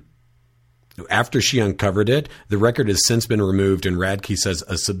 after she uncovered it, the record has since been removed, and Radke says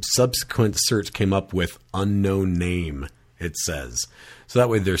a subsequent search came up with unknown name, it says. So that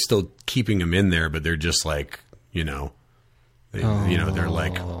way they're still keeping him in there, but they're just like, they're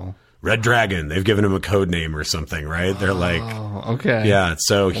like Red Dragon. They've given him a code name or something, right? They're like, okay. Yeah,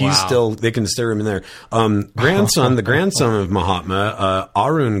 so he's still, they can stir him in there. The grandson of Mahatma,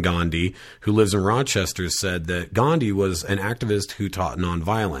 Arun Gandhi, who lives in Rochester, said that Gandhi was an activist who taught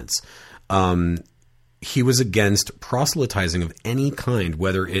nonviolence. He was against proselytizing of any kind,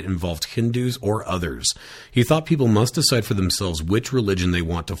 whether it involved Hindus or others. He thought people must decide for themselves which religion they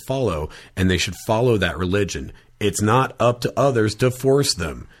want to follow, and they should follow that religion. It's not up to others to force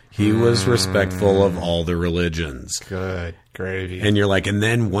them. He was respectful of all the religions. Good gravy. And you're like, and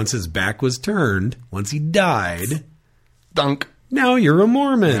then once his back was turned, once he died, Dunk. now you're a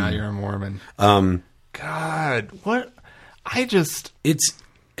Mormon. Now you're a Mormon. God, what? I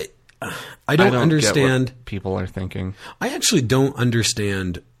don't understand get what people are thinking. I actually don't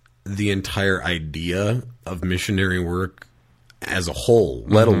understand the entire idea of missionary work as a whole,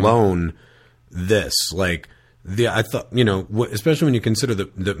 let alone this. Like, I thought, especially when you consider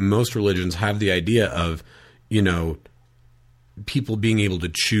that most religions have the idea of, people being able to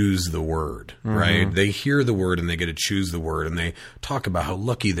choose the word, right? They hear the word and they get to choose the word, and they talk about how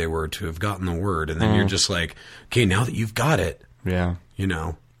lucky they were to have gotten the word. And then you're just like, okay, now that you've got it, Yeah.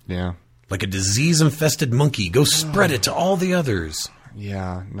 Yeah. like a disease-infested monkey, go spread it to all the others.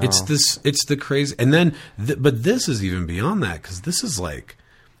 Yeah. No. It's the crazy. And then, but this is even beyond that, because this is like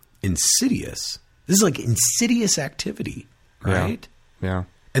insidious. This is like insidious activity, right? Yeah.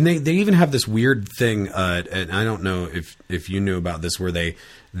 And they even have this weird thing, and I don't know if you knew about this, where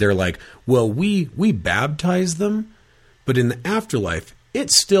they're like, well, we baptize them, but in the afterlife,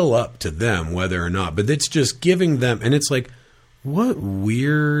 it's still up to them whether or not. But it's just giving them, and it's like, what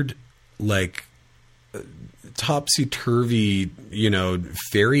weird, like, topsy-turvy,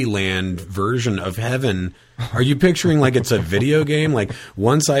 fairyland version of heaven are you picturing? Like it's a video game? Like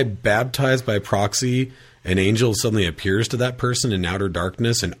once I baptize by proxy, an angel suddenly appears to that person in outer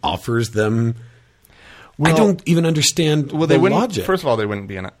darkness and offers them. I don't even understand the logic. First of all, they wouldn't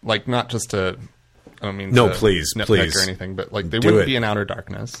be not just to. I don't mean no, to please nitpick or anything, but like they wouldn't be in outer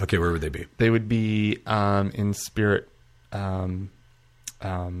darkness. Okay, where would they be? They would be in spirit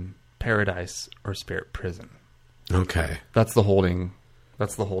paradise or spirit prison. Okay, that's the holding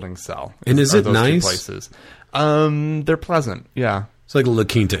cell. And is it nice? 2 places. They're pleasant. Yeah, it's like La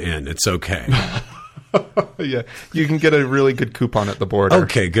Quinta Inn. It's okay. Yeah, you can get a really good coupon at the border.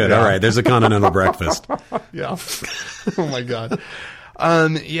 Okay, good. Yeah. All right, there's a continental breakfast. Yeah. Oh my god.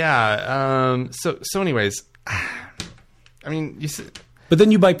 Yeah. So anyways, I mean, you see. But then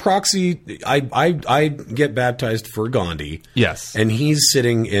you by proxy, I get baptized for Gandhi. Yes. And he's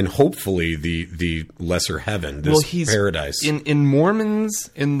sitting in hopefully the lesser heaven, this paradise. In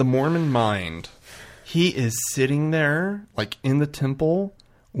the Mormon mind, he is sitting there like in the temple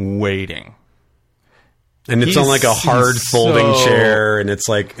waiting. And it's on like a hard folding chair, and it's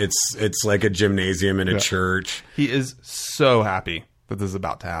like a gymnasium in a church. He is so happy that this is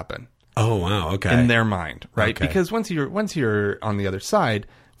about to happen. Oh wow! Okay, in their mind, right? Okay. Because once you're on the other side,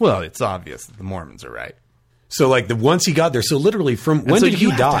 well, it's obvious that the Mormons are right. So like once he got there, so literally from when did he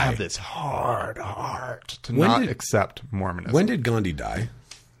die? You have to have this hard heart to not accept Mormonism. When did Gandhi die?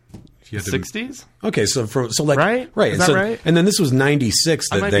 60s? Okay, so right? Is that right? And then this was 96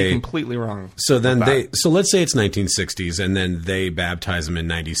 that I might be completely wrong. So then let's say it's 1960s, and then they baptize him in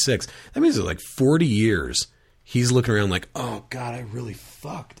 96. That means it's like 40 years. He's looking around like, oh God, I really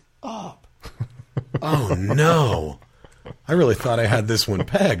fucked up. Oh no, I really thought I had this one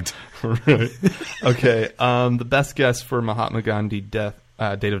pegged. Right. Okay. The best guess for Mahatma Gandhi date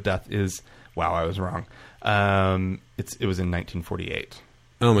of death is I was wrong. It was in 1948.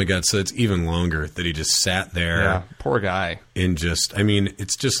 Oh my God! So it's even longer that he just sat there. Yeah, poor guy.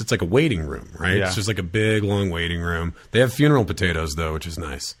 It's like a waiting room, right? Yeah. It's just like a big long waiting room. They have funeral potatoes though, which is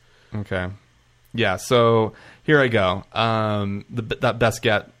nice. Okay. Yeah. So here I go. That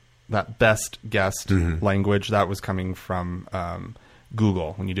best guessed language that was coming from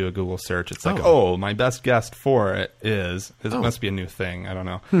Google. When you do a Google search, it's like, my best guess for it is. It must be a new thing. I don't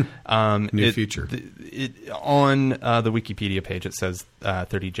know. New feature. On the Wikipedia page, it says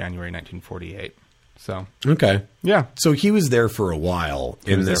 30 January 1948. So okay, yeah. So he was there for a while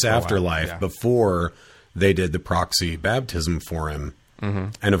in this afterlife before they did the proxy baptism for him. Mm-hmm.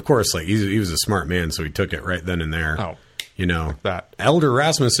 And of course, like he was a smart man, so he took it right then and there. Oh. That Elder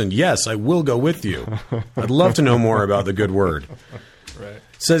Rasmussen, yes, I will go with you. I'd love to know more about the good word. Right.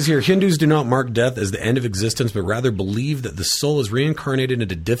 Says here, Hindus do not mark death as the end of existence, but rather believe that the soul is reincarnated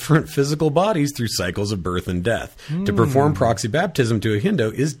into different physical bodies through cycles of birth and death. To perform proxy baptism to a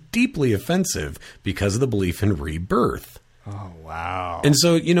Hindu is deeply offensive because of the belief in rebirth. Oh, wow. And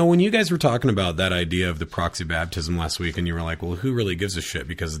so, you know, when you guys were talking about that idea of the proxy baptism last week, and you were like, well, who really gives a shit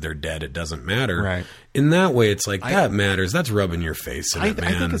because they're dead? It doesn't matter. Right. In that way, it's like, that matters. That's rubbing your face in it,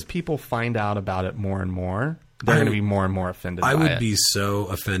 man. I think as people find out about it more and more, they're going to be more and more offended by it. I would be so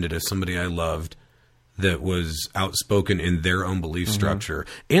offended if somebody I loved that was outspoken in their own belief structure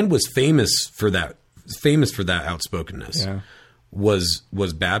and was famous for that outspokenness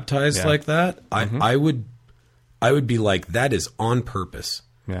was baptized like that. I would be like, that is on purpose.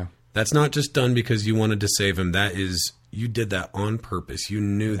 Yeah. That's not just done because you wanted to save him. That is, you did that on purpose. You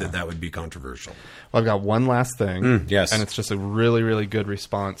knew that would be controversial. Well, I've got one last thing. Yes. And it's just a really, really good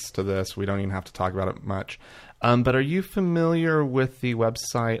response to this. We don't even have to talk about it much. But are you familiar with the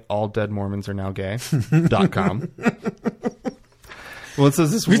website alldeadmormonsarenow.gay.com? Well, it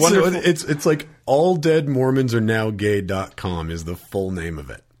says this wonderful... It's like alldeadmormonsarenow.gay.com is the full name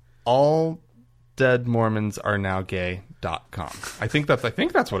of it. alldeadmormonsarenow.gay.com. I think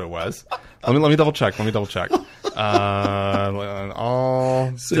that's what it was. Let me double check.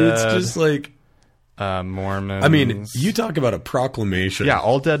 All So dead, it's just like Mormons. I mean, you talk about a proclamation. Yeah,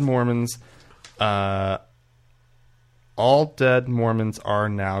 all dead Mormons.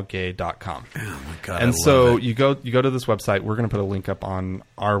 alldeadmormonsarenow.gay.com. Oh my god! And so you go to this website. We're going to put a link up on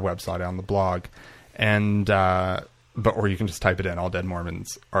our website on the blog, and or you can just type it in,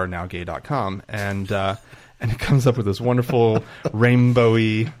 alldeadmormonsarenow.gay.com, and it comes up with this wonderful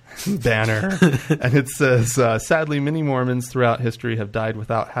rainbowy banner, and it says, sadly, many Mormons throughout history have died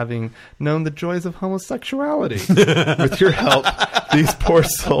without having known the joys of homosexuality. With your help, these poor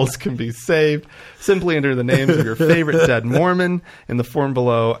souls can be saved. Simply enter the names of your favorite dead Mormon in the form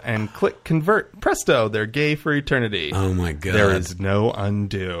below and click convert. Presto, they're gay for eternity. Oh my god. There is no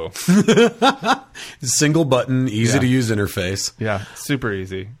undo. Single button, easy to use interface. Yeah, super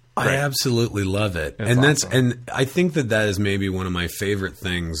easy. I absolutely love it. It's and awesome. and I think that is maybe one of my favorite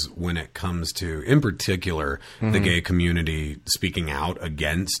things when it comes to, in particular, the gay community speaking out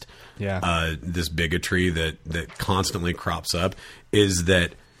against this bigotry that constantly crops up, is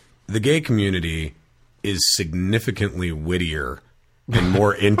that the gay community is significantly wittier and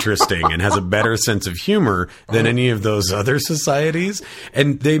more interesting and has a better sense of humor than any of those other societies.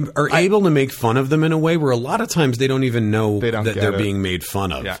 And they are able to make fun of them in a way where a lot of times they don't even know that they're being made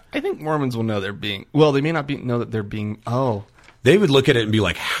fun of. Yeah, I think Mormons will know they're being... Well, they may not know that they're being... Oh. They would look at it and be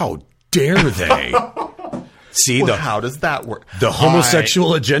like, how dare they? See, how does that work? The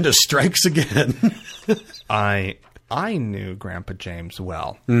homosexual agenda strikes again. I knew Grandpa James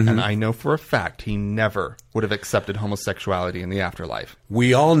well, and I know for a fact he never would have accepted homosexuality in the afterlife.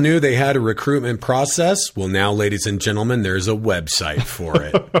 We all knew they had a recruitment process. Well, now, ladies and gentlemen, there's a website for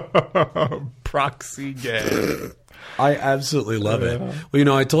it. Proxy gay. I absolutely love it. Well, you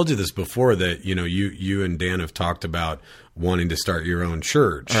know, I told you this before that, you know, you and Dan have talked about wanting to start your own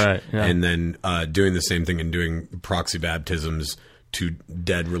church. Right, yeah. And then doing the same thing and doing proxy baptisms to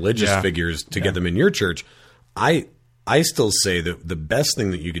dead religious figures to get them in your church. I still say that the best thing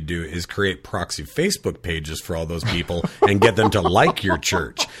that you could do is create proxy Facebook pages for all those people and get them to like your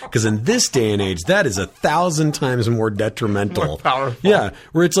church. Because in this day and age, that is 1,000 times more detrimental. More powerful. Yeah.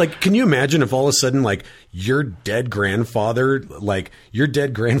 Where it's like, can you imagine if all of a sudden, like, your dead grandfather's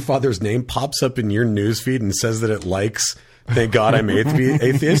name pops up in your newsfeed and says that it likes, thank God I'm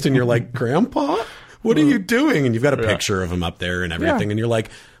atheist, and you're like, Grandpa, what are you doing? And you've got a picture of him up there and everything, and you're like,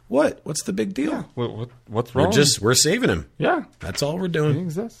 what? What's the big deal? Yeah. What's wrong? We're saving him. Yeah. That's all we're doing. He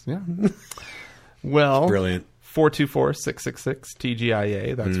exists, yeah. Well, brilliant.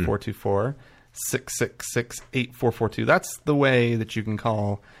 424-666-TGIA. That's 424-666-8442. That's the way that you can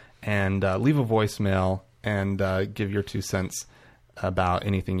call and leave a voicemail and give your 2 cents about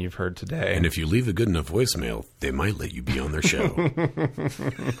anything you've heard today. And if you leave a good enough voicemail, they might let you be on their show.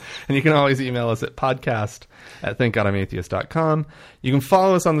 And you can always email us at podcast@thankgodimatheist.com. You can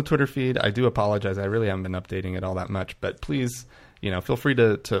follow us on the Twitter feed. I do apologize. I really haven't been updating it all that much, but please, feel free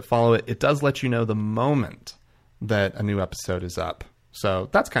to follow it. It does let you know the moment that a new episode is up. So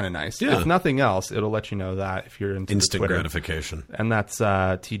that's kind of nice. Yeah. If nothing else, it'll let you know that if you're into instant Twitter. gratification. And that's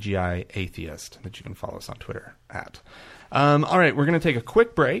TGI Atheist that you can follow us on Twitter at. All right, we're going to take a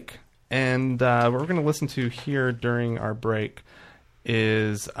quick break, and what we're going to listen to here during our break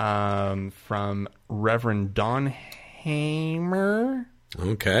is from Reverend Don Hamer.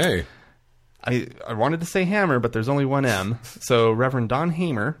 Okay. I wanted to say Hammer, but there's only one M. So Reverend Don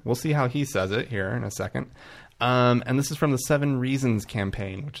Hamer, we'll see how he says it here in a second. And this is from the 7 Reasons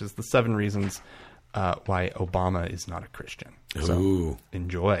campaign, which is the 7 reasons why Obama is not a Christian. So Ooh.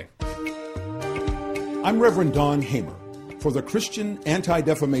 enjoy. I'm Reverend Don Hamer for the Christian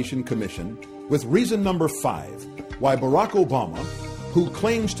Anti-Defamation Commission with reason number 5 why Barack Obama, who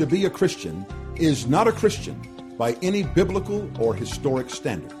claims to be a Christian, is not a Christian by any biblical or historic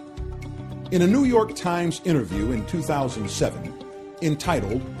standard. In a New York Times interview in 2007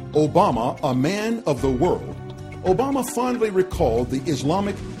 entitled Obama, a Man of the World, Obama fondly recalled the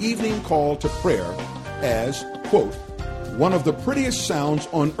Islamic evening call to prayer as, quote, one of the prettiest sounds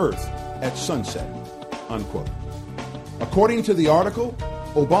on earth at sunset, unquote. According to the article,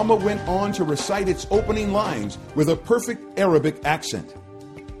 Obama went on to recite its opening lines with a perfect Arabic accent.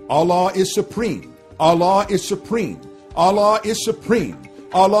 Allah is supreme. Allah is supreme. Allah is supreme.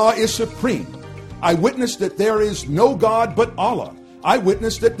 Allah is supreme. I witness that there is no God but Allah. I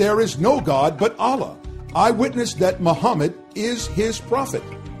witness that there is no God but Allah. I witness that Muhammad is his prophet.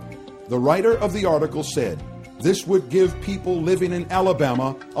 The writer of the article said, this would give people living in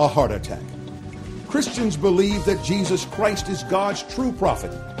Alabama a heart attack. Christians believe that Jesus Christ is God's true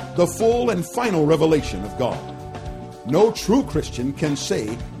prophet, the full and final revelation of God. No true Christian can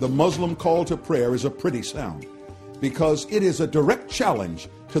say the Muslim call to prayer is a pretty sound, because it is a direct challenge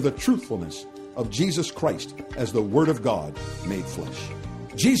to the truthfulness of Jesus Christ as the Word of God made flesh.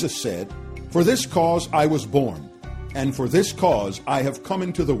 Jesus said, for this cause I was born, and for this cause I have come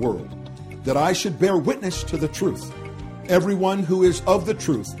into the world, that I should bear witness to the truth. Everyone who is of the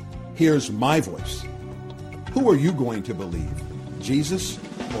truth hears my voice. Who are you going to believe, Jesus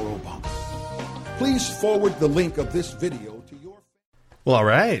or Obama? Please forward the link of this video to your... Well, all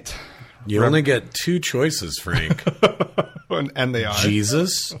right. You only get 2 choices, Frank. And they are.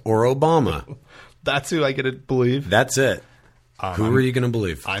 Jesus or Obama. That's who I get to believe. That's it. Who are you going to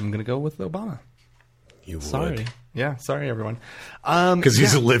believe? I'm going to go with Obama. You would. Sorry. Yeah, sorry, everyone. Because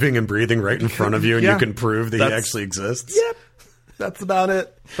he's living and breathing right in front of you, and Yeah. you can prove that he actually exists. Yep. That's about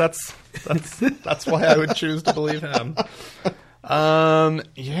it. That's why I would choose to believe him.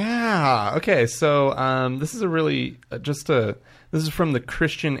 Yeah. Okay. So this is a really this is from the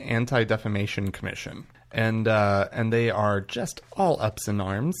Christian Anti-Defamation Commission, and they are just all ups in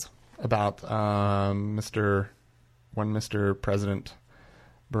arms about Mr. President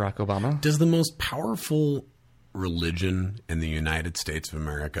Barack Obama. Does the most powerful religion in the United States of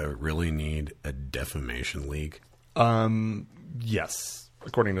America really need a defamation league? Yes,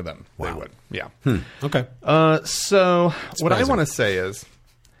 according to them, they would. Yeah. Okay. So what I Surprising. want to say is,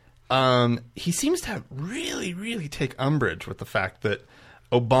 he seems to have really, really take umbrage with the fact that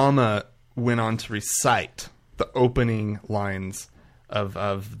Obama went on to recite the opening lines of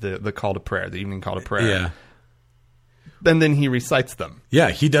the call to prayer, the evening call to prayer. Yeah. And then he recites them.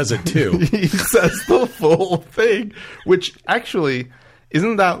 Yeah, he does it too. He says the full thing, which actually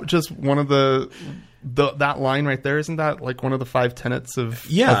isn't that just one of that line right there? Isn't that like one of the 5 tenets of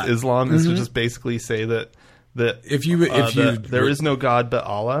Islam? Is to just basically say that there is no God but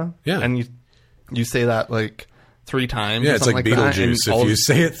Allah. Yeah. And you say that like 3 times. Yeah, or it's something like that, Beetlejuice. and If you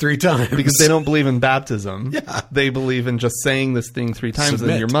say it 3 times, because they don't believe in baptism. Yeah. They believe in just saying this thing 3 times, and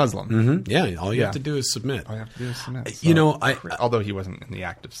then you're Muslim. Mm-hmm. Yeah, all you have to do is submit. All you have to do is submit. You know, although he wasn't in the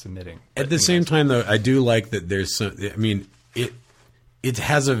act of submitting. At the same time, though, I do like that there's some. I mean, it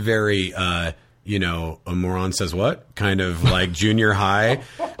has a very a moron says what kind of like junior high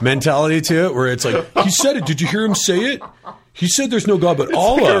mentality to it, where it's like he said it. Did you hear him say it? He said there's no God but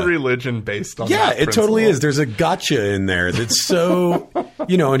Allah. Like a religion based on that it totally principle. is. There's a gotcha in there that's so, and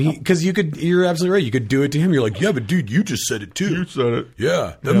because you're absolutely right. You could do it to him. You're like, yeah, but dude, you just said it too. You said it.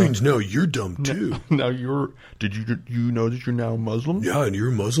 Yeah, that means no, you're dumb too. Now did you know that you're now Muslim? Yeah, and you're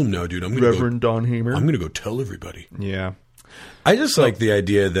a Muslim now, dude. Reverend Don Hamer. I'm going to go tell everybody. Yeah. I just like the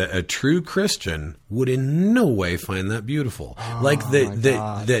idea that a true Christian would in no way find that beautiful.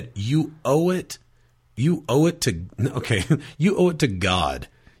 That you owe it. You owe it to You owe it to God.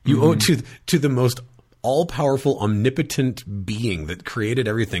 You owe it to the most all-powerful, omnipotent being that created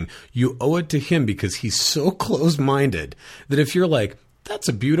everything. You owe it to him because he's so close-minded that if you're like, "That's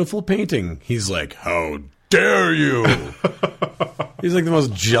a beautiful painting," he's like, "How dare you?" He's like the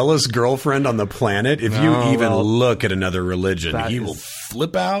most jealous girlfriend on the planet. If you even look at another religion, he will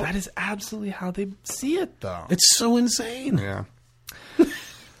flip out. That is absolutely how they see it, though. It's so insane. Yeah.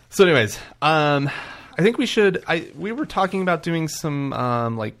 So, anyways, I think we should. We were talking about doing some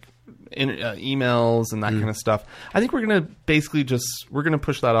emails and that kind of stuff. I think we're gonna basically we're gonna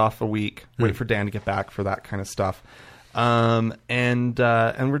push that off a week. Wait for Dan to get back for that kind of stuff. And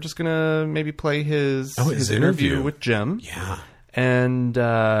we're just gonna maybe play his interview with Jim. Yeah. And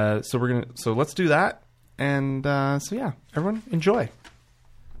so let's do that. And so, yeah, everyone enjoy.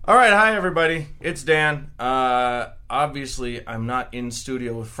 All right, hi everybody. It's Dan. Obviously, I'm not in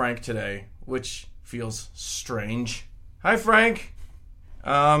studio with Frank today, which feels strange. Hi, Frank.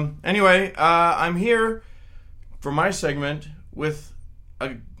 Anyway, I'm here for my segment with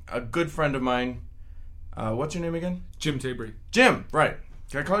a good friend of mine. What's your name again? Jim Tabry. Jim. Right.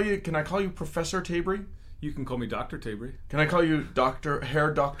 Can I call you Professor Tabry? You can call me Dr. Tabry. Can I call you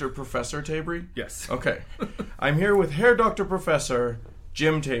Hair Doctor Professor Tabry? Yes. Okay. I'm here with Hair Doctor Professor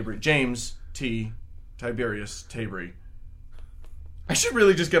Jim Tabry. James T. Tiberius Tabry. I should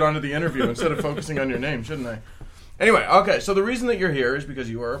really just get on to the interview instead of focusing on your name, shouldn't I? Anyway, okay, so the reason that you're here is because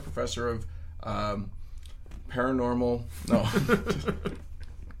you are a professor of paranormal... No.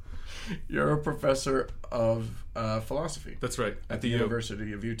 You're a professor of philosophy. That's right. At the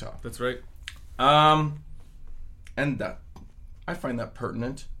University of Utah. That's right. And that I find that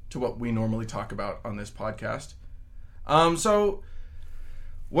pertinent to what we normally talk about on this podcast. So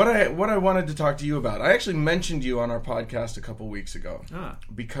what I wanted to talk to you about, I actually mentioned you on our podcast a couple weeks ago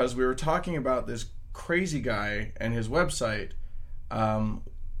because we were talking about this crazy guy and his website,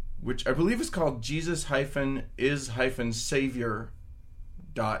 which I believe is called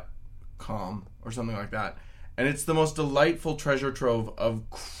Jesus-is-savior.com or something like that. And it's the most delightful treasure trove of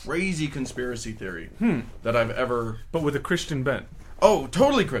crazy conspiracy theory that I've ever... But with a Christian bent. Oh,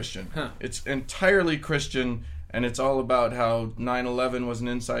 totally Christian. Huh. It's entirely Christian, and it's all about how 9/11 was an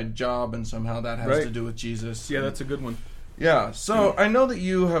inside job, and somehow that has to do with Jesus. Yeah, that's a good one. Yeah, so I know that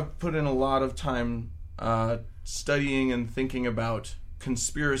you have put in a lot of time studying and thinking about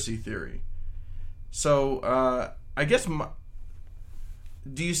conspiracy theory. So I guess...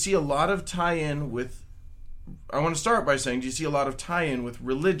 do you see a lot of tie-in with... I want to start by saying, do you see a lot of tie-in with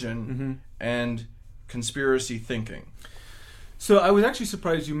religion and conspiracy thinking? So I was actually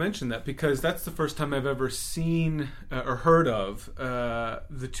surprised you mentioned that because that's the first time I've ever seen or heard of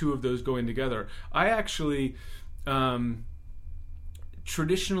the two of those going together. I actually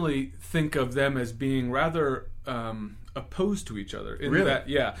traditionally think of them as being rather opposed to each other. Really? That,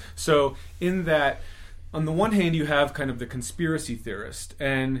 yeah. So in that, on the one hand, you have kind of the conspiracy theorist,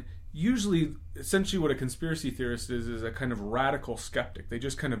 and usually, essentially what a conspiracy theorist is a kind of radical skeptic. They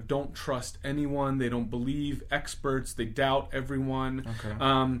just kind of don't trust anyone. They don't believe experts. They doubt everyone. Okay.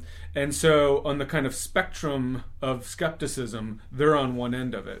 And so on the kind of spectrum of skepticism, they're on one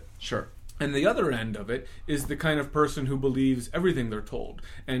end of it. Sure. And the other end of it is the kind of person who believes everything they're told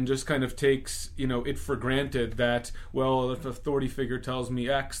and just kind of takes, it for granted that, well, if an authority figure tells me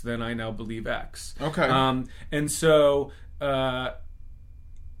X, then I now believe X. Okay. And so...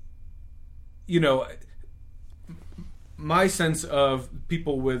 my sense of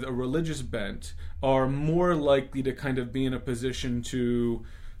people with a religious bent are more likely to kind of be in a position to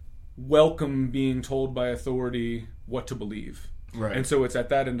welcome being told by authority what to believe. Right. And so it's at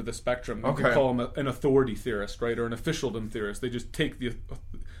that end of the spectrum. You Okay. can call them an authority theorist, right? Or an officialdom theorist. They just take the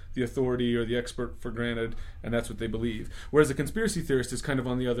authority or the expert for granted, and that's what they believe. Whereas a conspiracy theorist is kind of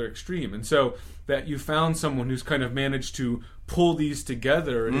on the other extreme. And so that you found someone who's kind of managed to pull these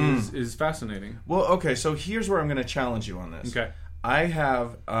together is fascinating. Well, okay, so here's where I'm going to challenge you on this. Okay. I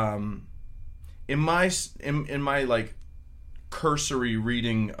have in my like cursory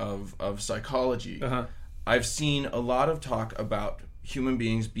reading of psychology, I've seen a lot of talk about human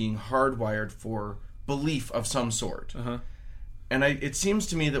beings being hardwired for belief of some sort. And it seems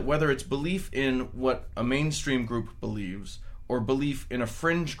to me that whether it's belief in what a mainstream group believes or belief in a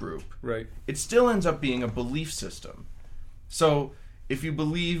fringe group, Right. it still ends up being a belief system. So if you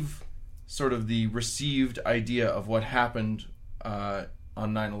believe sort of the received idea of what happened on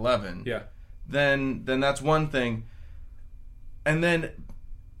 9/11, Yeah. then that's one thing. And then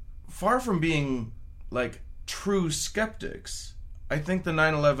far from being like true skeptics, I think the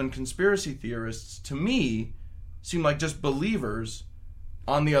 9/11 conspiracy theorists, to me, seem like just believers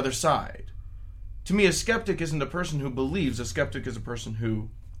on the other side. To me, a skeptic isn't a person who believes. A skeptic is a person who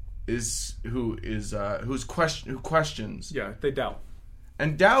questions. Yeah, they doubt.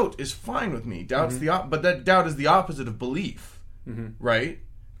 And doubt is fine with me. Doubt's but that doubt is the opposite of belief, right?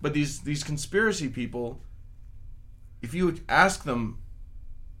 But these conspiracy people, if you ask them,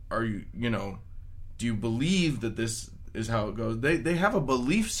 are you do you believe that this is how it goes? They have a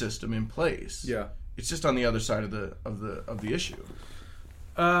belief system in place. Yeah. It's just on the other side of the issue.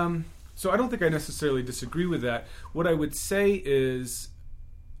 So I don't think I necessarily disagree with that. What I would say is,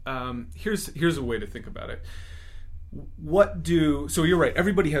 here's a way to think about it. So you're right,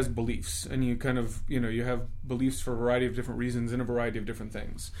 everybody has beliefs, and you kind of, you have beliefs for a variety of different reasons and a variety of different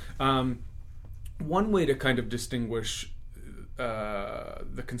things. One way to kind of distinguish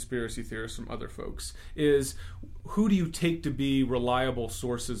the conspiracy theorists from other folks is, who do you take to be reliable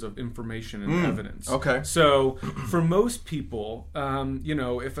sources of information and evidence? Okay. So for most people,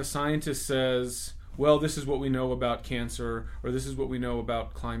 if a scientist says, well, this is what we know about cancer, or this is what we know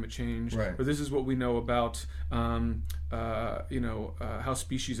about climate change, Right. or this is what we know about how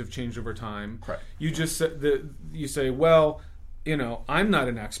species have changed over time. Correct. You just you say, well, I'm not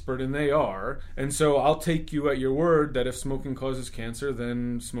an expert and they are, and so I'll take you at your word that if smoking causes cancer,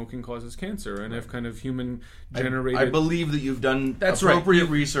 then smoking causes cancer, and if kind of human generated, I believe that you've done That's right. appropriate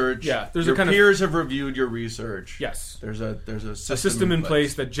research. Yeah, there's your a kind of- peers have reviewed your research. Yes. There's a a system in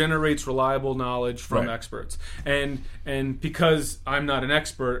place that generates reliable knowledge from Right. experts, and because I'm not an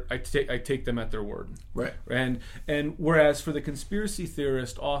expert, I take them at their word. Right. And whereas for the conspiracy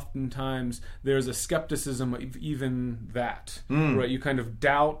theorist, oftentimes there's a skepticism of even that, right? You kind of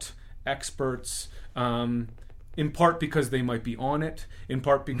doubt experts, in part because they might be on it, in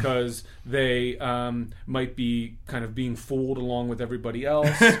part because they might be kind of being fooled along with everybody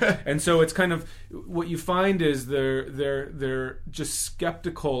else, and so it's kind of what you find is they're just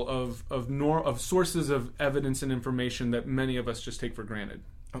skeptical of sources of evidence and information that many of us just take for granted,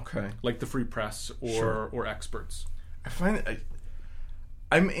 Okay. like the free press or experts. I find that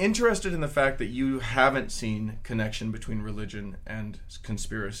I'm interested in the fact that you haven't seen connection between religion and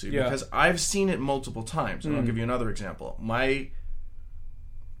conspiracy, Yeah. because I've seen it multiple times. And I'll give you another example. I'm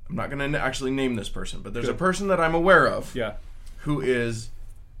not going to actually name this person, but there's a person that I'm aware of Yeah. who's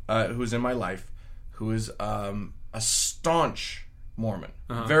in my life, who is a staunch Mormon,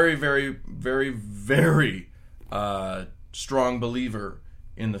 very, very, very, very strong believer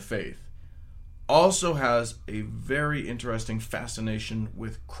in the faith. Also has a very interesting fascination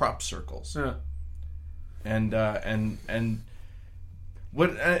with crop circles, Yeah. and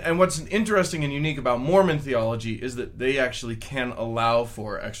what's interesting and unique about Mormon theology is that they actually can allow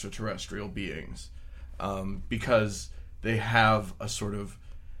for extraterrestrial beings, because they have a sort of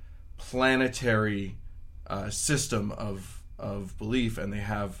planetary system of belief, and they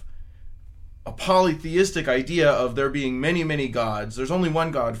have a polytheistic idea of there being many, many gods. There's only one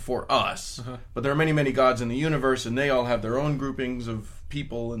God for us, but there are many, many gods in the universe, and they all have their own groupings of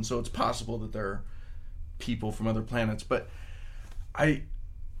people, and so it's possible that there are people from other planets. But I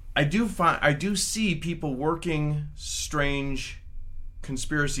do see people working strange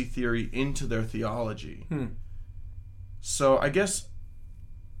conspiracy theory into their theology. So I guess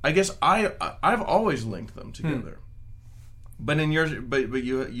I've always linked them together. But in yours, but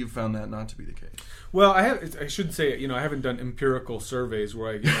you found that not to be the case. Well, I should say, I haven't done empirical surveys where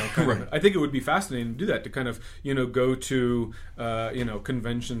I think it would be fascinating to do that, to kind of, go to,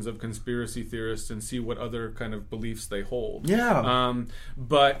 conventions of conspiracy theorists and see what other kind of beliefs they hold. Yeah.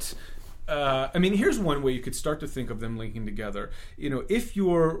 But here's one way you could start to think of them linking together. If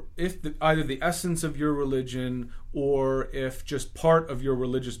either the essence of your religion or if just part of your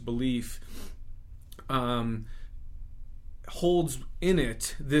religious belief, holds in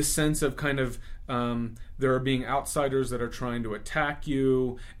it this sense of kind of there are being outsiders that are trying to attack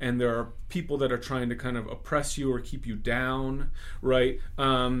you, and there are people that are trying to kind of oppress you or keep you down, right?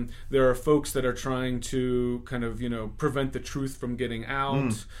 There are folks that are trying to kind of prevent the truth from getting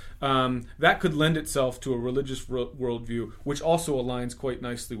out. That could lend itself to a religious worldview, which also aligns quite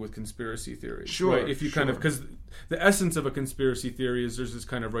nicely with conspiracy theories. Sure, right? If you kind of, because the essence of a conspiracy theory is there's this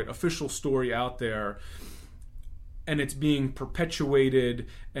kind of official story out there, and it's being perpetuated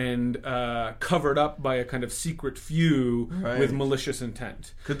and covered up by a kind of secret few with malicious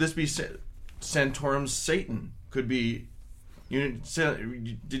intent. Could this be Santorum's Satan? Could be. Did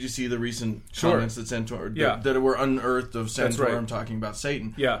you see the recent comments that that were unearthed of Santorum talking about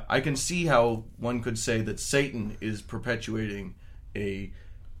Satan? Yeah, I can see how one could say that Satan is perpetuating a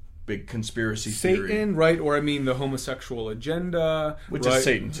big conspiracy theory. Satan, right? Or the homosexual agenda, which right? is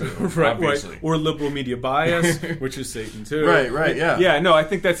Satan too, right? Or liberal media bias, which is Satan too. Right, yeah. Yeah, no, I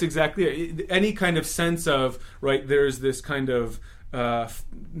think that's exactly it. Any kind of sense of, there's this kind of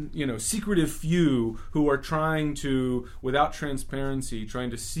secretive few who are trying to, without transparency,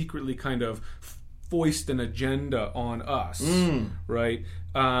 trying to secretly kind of foist an agenda on us, right?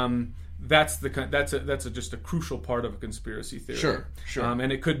 That's just a crucial part of a conspiracy theory. Sure.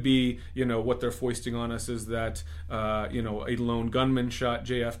 And it could be, what they're foisting on us is that, a lone gunman shot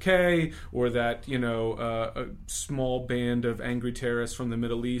JFK, or that, a small band of angry terrorists from the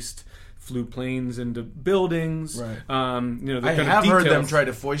Middle East flew planes into buildings. Right. I have heard them try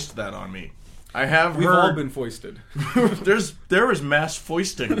to foist that on me. We've all been foisted. there is mass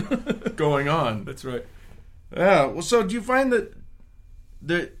foisting going on. That's right. Yeah. Well, so do you find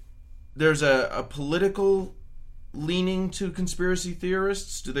that there's a political leaning to conspiracy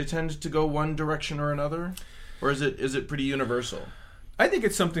theorists? Do they tend to go one direction or another? Or is it pretty universal? I think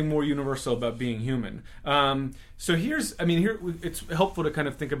it's something more universal about being human. So here it's helpful to kind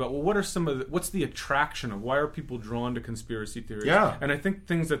of think about, well, what's the attraction of, why are people drawn to conspiracy theories? Yeah. And I think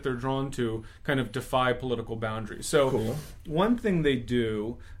things that they're drawn to kind of defy political boundaries. So Cool. One thing they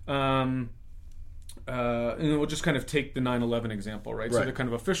do, and we'll just kind of take the 9/11 example, right? So Right. the kind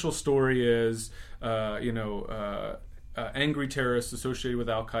of official story is, angry terrorists associated with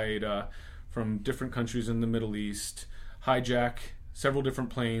Al-Qaeda from different countries in the Middle East hijack several different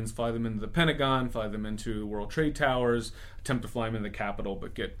planes, fly them into the Pentagon, fly them into the World Trade Towers, attempt to fly them into the Capitol,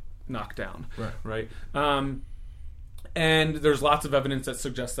 but get knocked down. Right? And there's lots of evidence that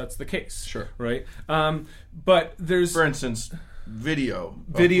suggests that's the case. Sure. Right? But there's... For instance, video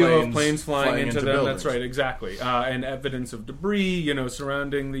of planes flying into them. buildings. That's right, exactly. And evidence of debris,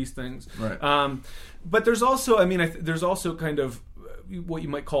 surrounding these things. Right. But there's also, there's also kind of what you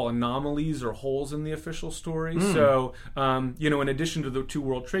might call anomalies or holes in the official story. So, in addition to the 2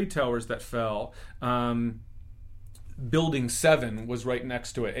 World Trade Towers that fell, Building 7 was right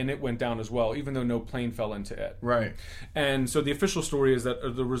next to it, and it went down as well, even though no plane fell into it. Right. And so the official story is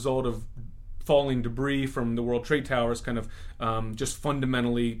that the result of falling debris from the World Trade Towers kind of just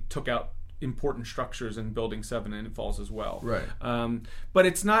fundamentally took out important structures in Building 7, and it falls as well. Right. But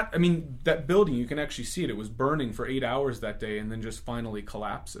it's not, that building, you can actually see it. It was burning for 8 hours that day and then just finally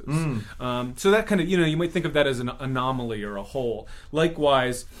collapses. So that kind of, you might think of that as an anomaly or a hole.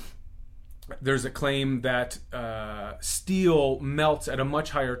 Likewise, there's a claim that steel melts at a much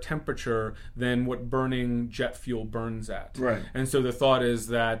higher temperature than what burning jet fuel burns at. Right. And so the thought is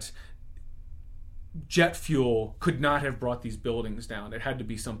that jet fuel could not have brought these buildings down. It had to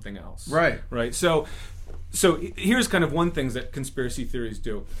be something else. Right. Right. So here's kind of one thing that conspiracy theories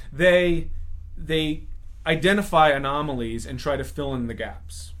do. They identify anomalies and try to fill in the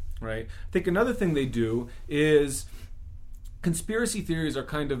gaps. Right. I think another thing they do is conspiracy theories are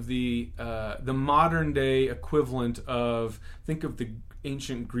kind of the modern day equivalent of, think of the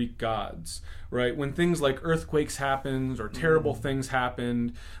ancient Greek gods, right? When things like earthquakes happened or terrible things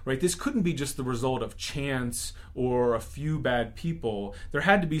happened, right? This couldn't be just the result of chance or a few bad people. There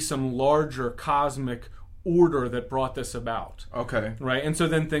had to be some larger cosmic order that brought this about. Okay. Right? And so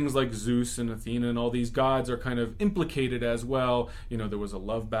then things like Zeus and Athena and all these gods are kind of implicated as well. There was a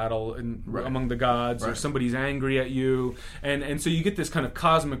love battle among the gods, or somebody's angry at you. And so you get this kind of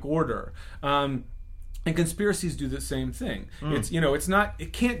cosmic order. And conspiracies do the same thing.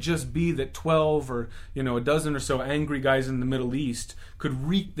 It can't just be that 12 or a dozen or so angry guys in the Middle East could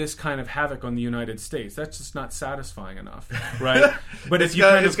wreak this kind of havoc on the United States. That's just not satisfying enough, right? But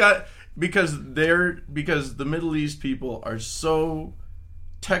because the Middle East people are so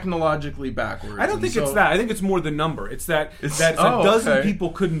technologically backwards. I don't think it's that. I think it's more the number. It's that a dozen people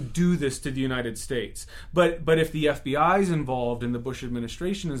couldn't do this to the United States. But if the FBI is involved and the Bush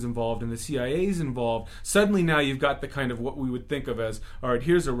administration is involved and the CIA is involved, suddenly now you've got the kind of what we would think of as, all right,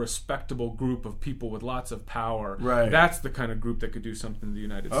 here's a respectable group of people with lots of power. Right. That's the kind of group that could do something to the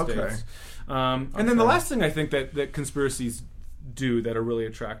United States. And then the last thing I think that conspiracies do that are really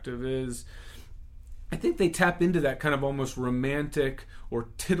attractive is, I think they tap into that kind of almost romantic or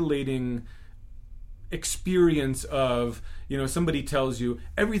titillating experience of, somebody tells you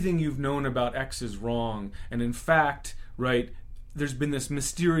everything you've known about X is wrong, and in fact, right, there's been this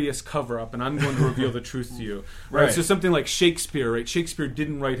mysterious cover-up, and I'm going to reveal the truth to you. Right? So something like Shakespeare, right? Shakespeare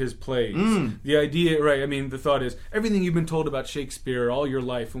didn't write his plays. The idea, right, the thought is, everything you've been told about Shakespeare all your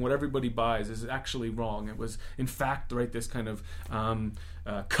life and what everybody buys is actually wrong. It was, in fact, right, this kind of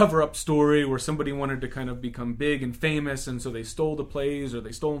cover-up story where somebody wanted to kind of become big and famous, and so they stole the plays, or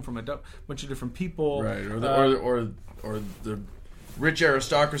they stole them from a bunch of different people. Right, or the rich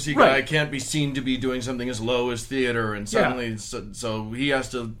aristocracy guy can't be seen to be doing something as low as theater, and suddenly so he has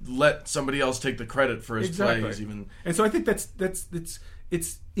to let somebody else take the credit for his plays. Even, and so I think it's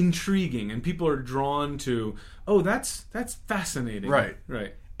intriguing, and people are drawn to, that's fascinating, right.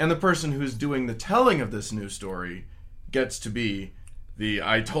 And the person who's doing the telling of this new story gets to be the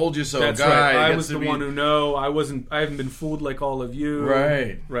 "I told you so" That's guy. Right. I was the one who know. I haven't been fooled like all of you.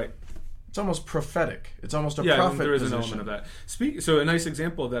 Right. It's almost prophetic. It's almost a prophet there is position. an element of that. So a nice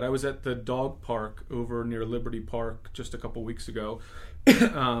example of that, I was at the dog park over near Liberty Park just a couple weeks ago.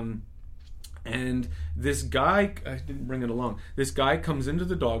 And this guy, I didn't bring it along, this guy comes into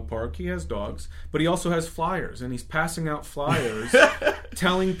the dog park. He has dogs, but he also has flyers, and he's passing out flyers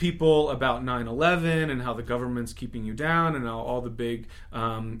telling people about 9/11 and how the government's keeping you down and how all the big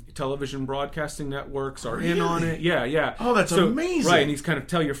television broadcasting networks are in on it. Yeah. Oh, that's amazing. Right, and he's kind of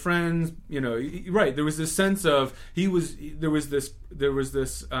tell your friends, right. There was this sense of there was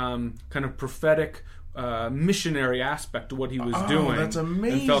this kind of prophetic missionary aspect to what he was doing. That's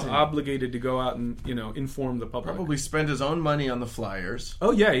amazing. And felt obligated to go out and inform the public. Probably spend his own money on the flyers.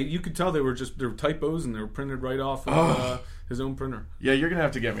 Oh yeah, you could tell they were typos and they were printed right off of his own printer. Yeah, you're gonna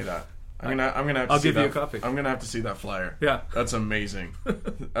have to get me that. I'm gonna have to I'll see give that. you a copy. I'm gonna have to see that flyer. Yeah, that's amazing.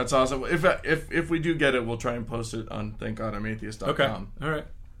 That's awesome. If we do get it, we'll try and post it on thankgodimatheist.com. Okay. All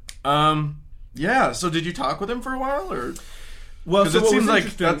right. Yeah. So did you talk with him for a while, or? Well, because so it seems like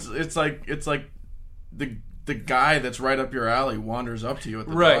it's like the guy that's right up your alley wanders up to you at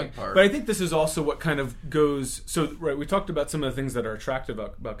the dog park. But I think this is also what kind of goes. So we talked about some of the things that are attractive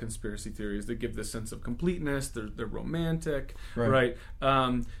about conspiracy theories. They give this sense of completeness. They're romantic, right?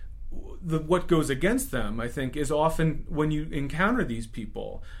 What goes against them, I think, is often when you encounter these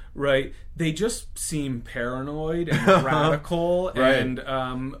people, right? They just seem paranoid and radical and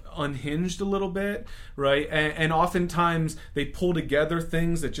unhinged a little bit, right? And oftentimes they pull together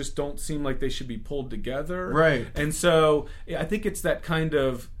things that just don't seem like they should be pulled together, right? And so I think it's that kind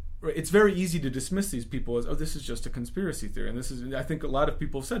of. It's very easy to dismiss these people as, this is just a conspiracy theory, and I think a lot of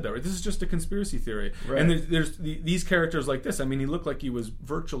people have said that, right? This is just a conspiracy theory, right. And there's these characters like this. I mean, he looked like he was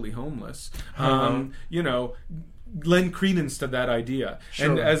virtually homeless. Lend credence to that idea, sure.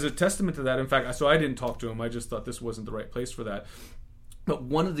 And as a testament to that, in fact, so I didn't talk to him. I just thought this wasn't the right place for that. But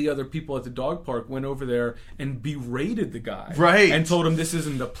one of the other people at the dog park went over there and berated the guy. Right. And told him, this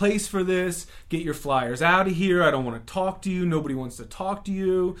isn't the place for this. Get your flyers out of here. I don't want to talk to you. Nobody wants to talk to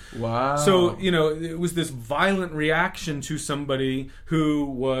you. Wow. So, it was this violent reaction to somebody who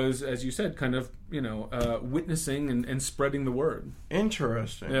was, as you said, kind of, witnessing and spreading the word.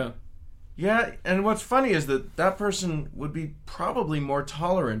 Interesting. Yeah. Yeah, and what's funny is that person would be probably more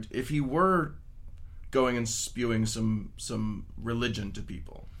tolerant if he were going and spewing some religion to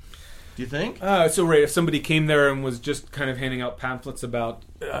people. Do you think? If somebody came there and was just kind of handing out pamphlets about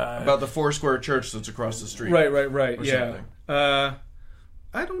the Foursquare Church that's across the street, right, yeah.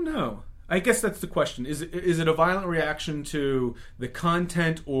 I don't know. I guess that's the question. Is it a violent reaction to the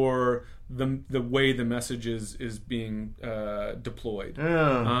content or the way the message is being deployed?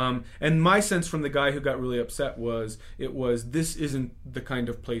 Yeah. And my sense from the guy who got really upset was this isn't the kind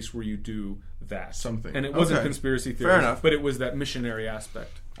of place where you do that. Something. And it wasn't conspiracy theory. Fair enough. But it was that missionary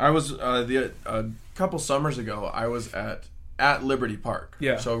aspect. I was a couple summers ago. I was at Liberty Park.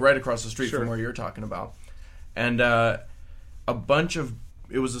 Yeah. So right across the street from where you're talking about, and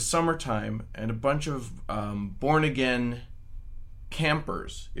it was the summertime, and a bunch of born again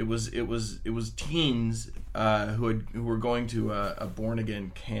campers. It was teens who were going to a born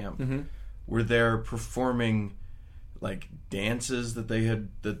again camp. Mm-hmm. Were there performing like dances that they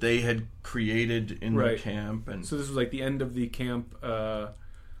had created in the camp, and so this was like the end of the camp,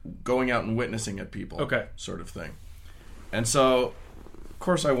 going out and witnessing at people, sort of thing. And so, of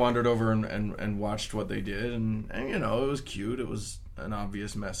course, I wandered over and watched what they did, and it was cute. It was an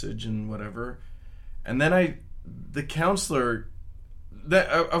obvious message and whatever. And then the counselor, that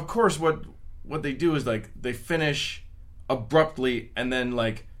of course what they do is like they finish abruptly and then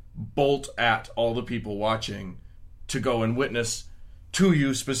like bolt at all the people watching to go and witness to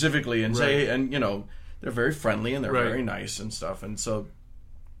you specifically and say, and they're very friendly and they're very nice and stuff. And so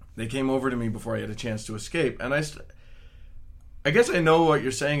they came over to me before I had a chance to escape, and I guess I know what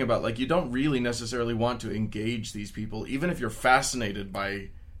you're saying about, like, you don't really necessarily want to engage these people, even if you're fascinated by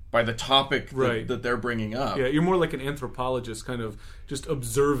the topic that they're bringing up. Yeah, you're more like an anthropologist, kind of just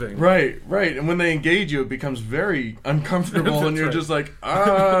observing. Right. And when they engage you, it becomes very uncomfortable, and you're just like,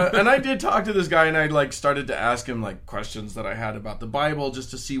 And I did talk to this guy, and I like started to ask him like questions that I had about the Bible, just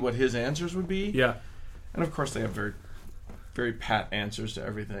to see what his answers would be. Yeah. And of course, they have very, very pat answers to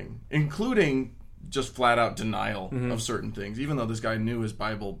everything, including just flat out denial of certain things. Even though this guy knew his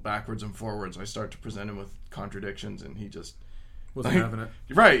Bible backwards and forwards, I start to present him with contradictions, and he just wasn't having it.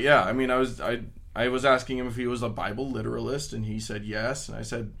 Right? Yeah. I mean, I was asking him if he was a Bible literalist, and he said yes. And I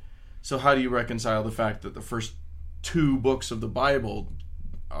said, so how do you reconcile the fact that the first 2 books of the Bible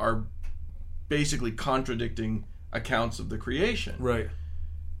are basically contradicting accounts of the creation? Right.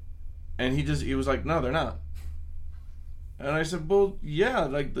 And he was like, no, they're not. And I said, well, yeah,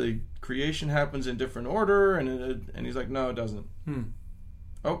 like the creation happens in different order, and he's like, no, it doesn't.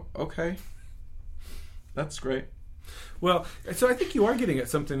 Oh, okay. That's great. Well, so I think you are getting at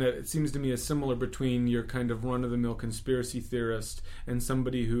something that it seems to me is similar between your kind of run-of-the-mill conspiracy theorist and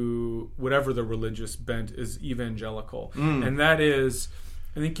somebody who, whatever the religious bent, is evangelical. And that is,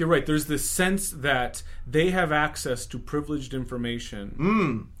 I think you're right. There's this sense that they have access to privileged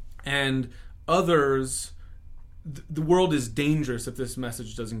information, and others, the world is dangerous if this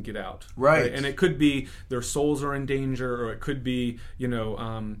message doesn't get out. Right. And it could be their souls are in danger, or it could be,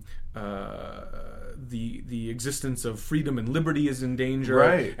 the existence of freedom and liberty is in danger.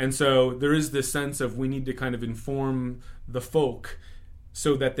 Right. And so there is this sense of we need to kind of inform the folk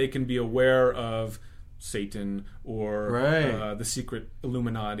so that they can be aware of Satan or the secret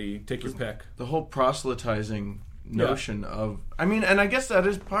Illuminati. Take your pick. The whole proselytizing notion of... I mean, and I guess that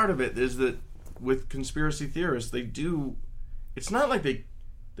is part of it, is that with conspiracy theorists, they do... It's not like they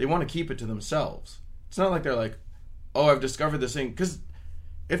want to keep it to themselves. It's not like they're like, oh, I've discovered this thing. Because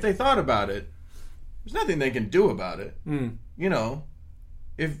if they thought about it, there's nothing they can do about it. You know,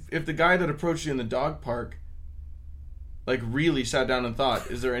 if the guy that approached you in the dog park really sat down and thought,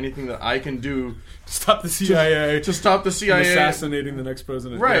 is there anything that I can do Stop the CIA. to stop the CIA from assassinating the next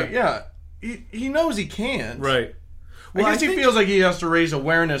president? Right, yeah. He knows he can't. Right. Well, I guess he feels like he has to raise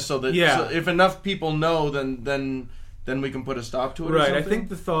awareness so that Yeah. so if enough people know, then we can put a stop to it. Right. Or I something? think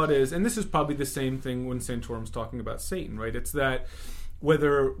the thought is, and this is probably the same thing when Santorum's talking about Satan, right? It's that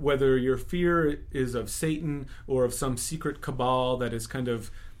whether your fear is of Satan or of some secret cabal that is kind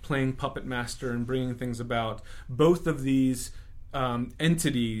of playing puppet master and bringing things about, both of these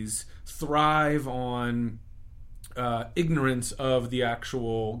entities thrive on ignorance of the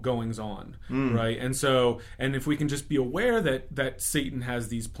actual goings on, right? And so, and if we can just be aware that Satan has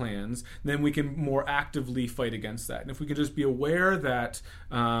these plans, then we can more actively fight against that. And if we can just be aware that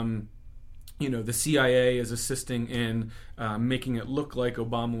the CIA is assisting in making it look like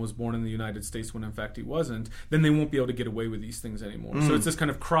Obama was born in the United States when in fact he wasn't, then they won't be able to get away with these things anymore. So it's this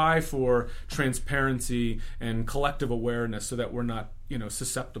kind of cry for transparency and collective awareness so that we're not,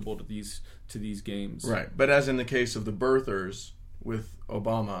 susceptible to these games. Right. But as in the case of the birthers with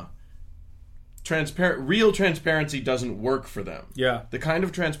Obama, real transparency doesn't work for them. Yeah. The kind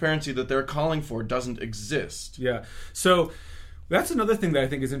of transparency that they're calling for doesn't exist. Yeah. So that's another thing that I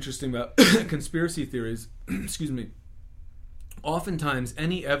think is interesting about conspiracy theories. Excuse me. Oftentimes,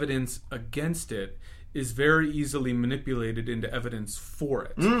 any evidence against it is very easily manipulated into evidence for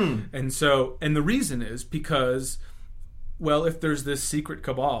it. And the reason is because, well, if there's this secret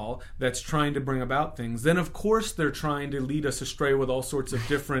cabal that's trying to bring about things, then of course they're trying to lead us astray with all sorts of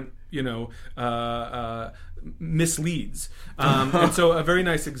different, misleads. And so a very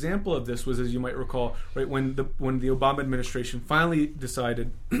nice example of this was, as you might recall, right when the Obama administration finally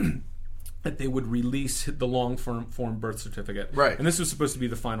decided that they would release the long form birth certificate. Right. And this was supposed to be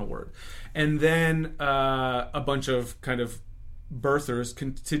the final word. And then a bunch of kind of birthers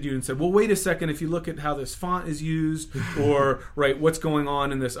continued and said, well, wait a second, if you look at how this font is used, or what's going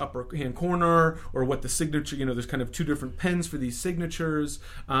on in this upper hand corner, or what the signature, there's kind of two different pens for these signatures,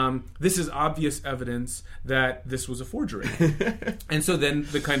 this is obvious evidence that this was a forgery. And so then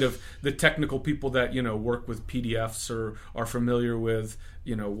the technical people that work with PDFs or are familiar with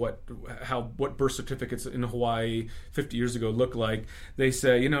what birth certificates in Hawaii 50 years ago look like, they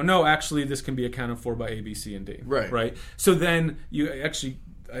say, no, actually this can be accounted for by A, B, C, and D. Right. So then I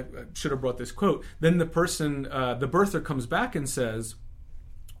should have brought this quote. Then the person, the birther, comes back and says,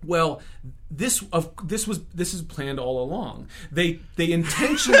 well, this is planned all along. They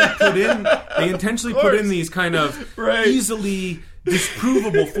intentionally put in these kind of easily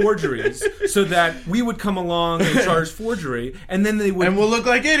disprovable forgeries so that we would come along and charge forgery, and then they would, and we'll look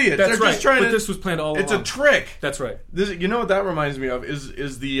like idiots. That's They're right. Just trying but to, this was planned all along. It's a trick. That's right. You know what that reminds me of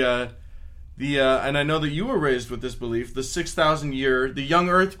is the and I know that you were raised with this belief, the 6,000 year, the young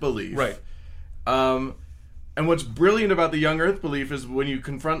Earth belief. Right. And what's brilliant about the young Earth belief is when you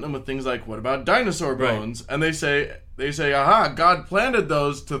confront them with things like, what about dinosaur bones? Right. And they say, aha, God planted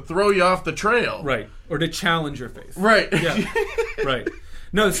those to throw you off the trail. Right. Or to challenge your faith. Right. Yeah. Right.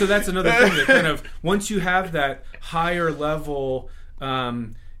 No, so that's another thing that kind of, once you have that higher level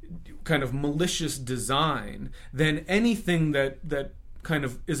kind of malicious design, then anything that kind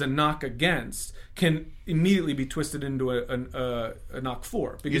of is a knock against can immediately be twisted into a knock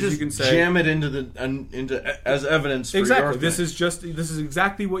for, because you can say, jam it into as evidence for exactly. your This is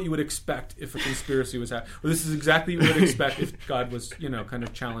exactly what you would expect if a conspiracy was happening, or this is exactly what you would expect if God was kind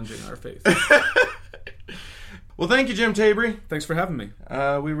of challenging our faith. Well, thank you, Jim Tabry. Thanks for having me.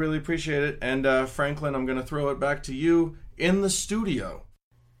 We really appreciate it. And Franklin, I'm going to throw it back to you in the studio.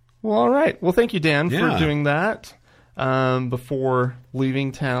 Well, all right. Well, thank you, Dan, for doing that before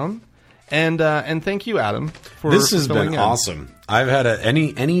leaving town. And thank you, Adam, for this has been in. awesome. I've had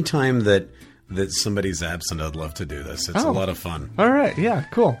any time that that somebody's absent, I'd love to do this. It's a lot of fun. All right. Yeah,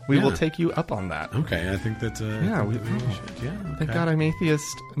 cool. We will Yeah. take you up on that. Okay, I think that's Yeah, we should. Yeah, Thank okay. God I'm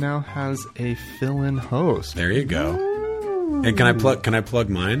Atheist now has a fill-in host. There you go. And can I plug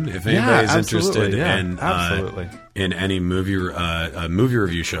mine if Yeah, anybody's absolutely, interested yeah, in absolutely. In any movie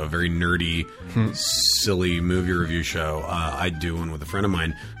review show, a very nerdy, silly movie review show. I do one with a friend of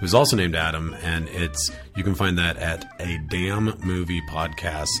mine who's also named Adam, and you can find that at a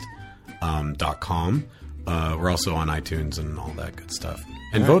damnmoviepodcast.com. We're also on iTunes and all that good stuff.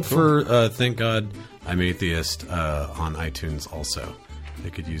 And vote for Thank God I'm Atheist on iTunes also. They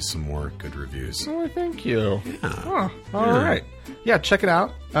could use some more good reviews. Oh, thank you. Yeah. All right. Yeah, check it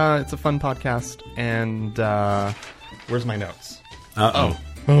out. It's a fun podcast. And where's my notes?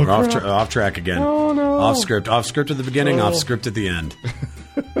 We're off track again. Oh, no. Off script at the beginning, off script at the end.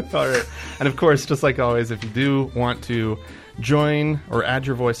 All right. And of course, just like always, if you do want to join or add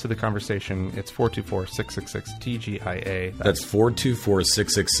your voice to the conversation, it's 424-666-TGIA. That's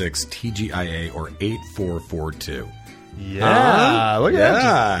 424-666-TGIA or 8442. Yeah. Look at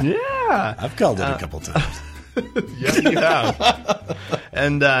that. Yeah. I've called it a couple times. Yeah, you have.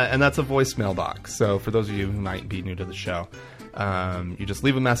 And that's a voicemail box. So for those of you who might be new to the show, you just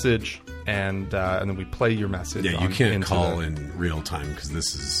leave a message, and then we play your message. Yeah, you can't call in real time because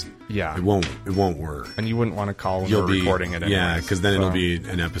this is it won't work. And you wouldn't want to call when we're recording it. Yeah, anyways, because then it'll be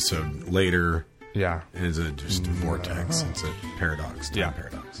an episode later. Yeah, and it's just a vortex. It's a paradox.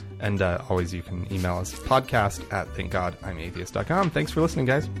 Paradox. And always you can email us podcast@thankgodimatheist.com. Thanks for listening,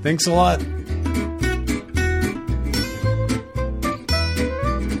 guys. Thanks a lot.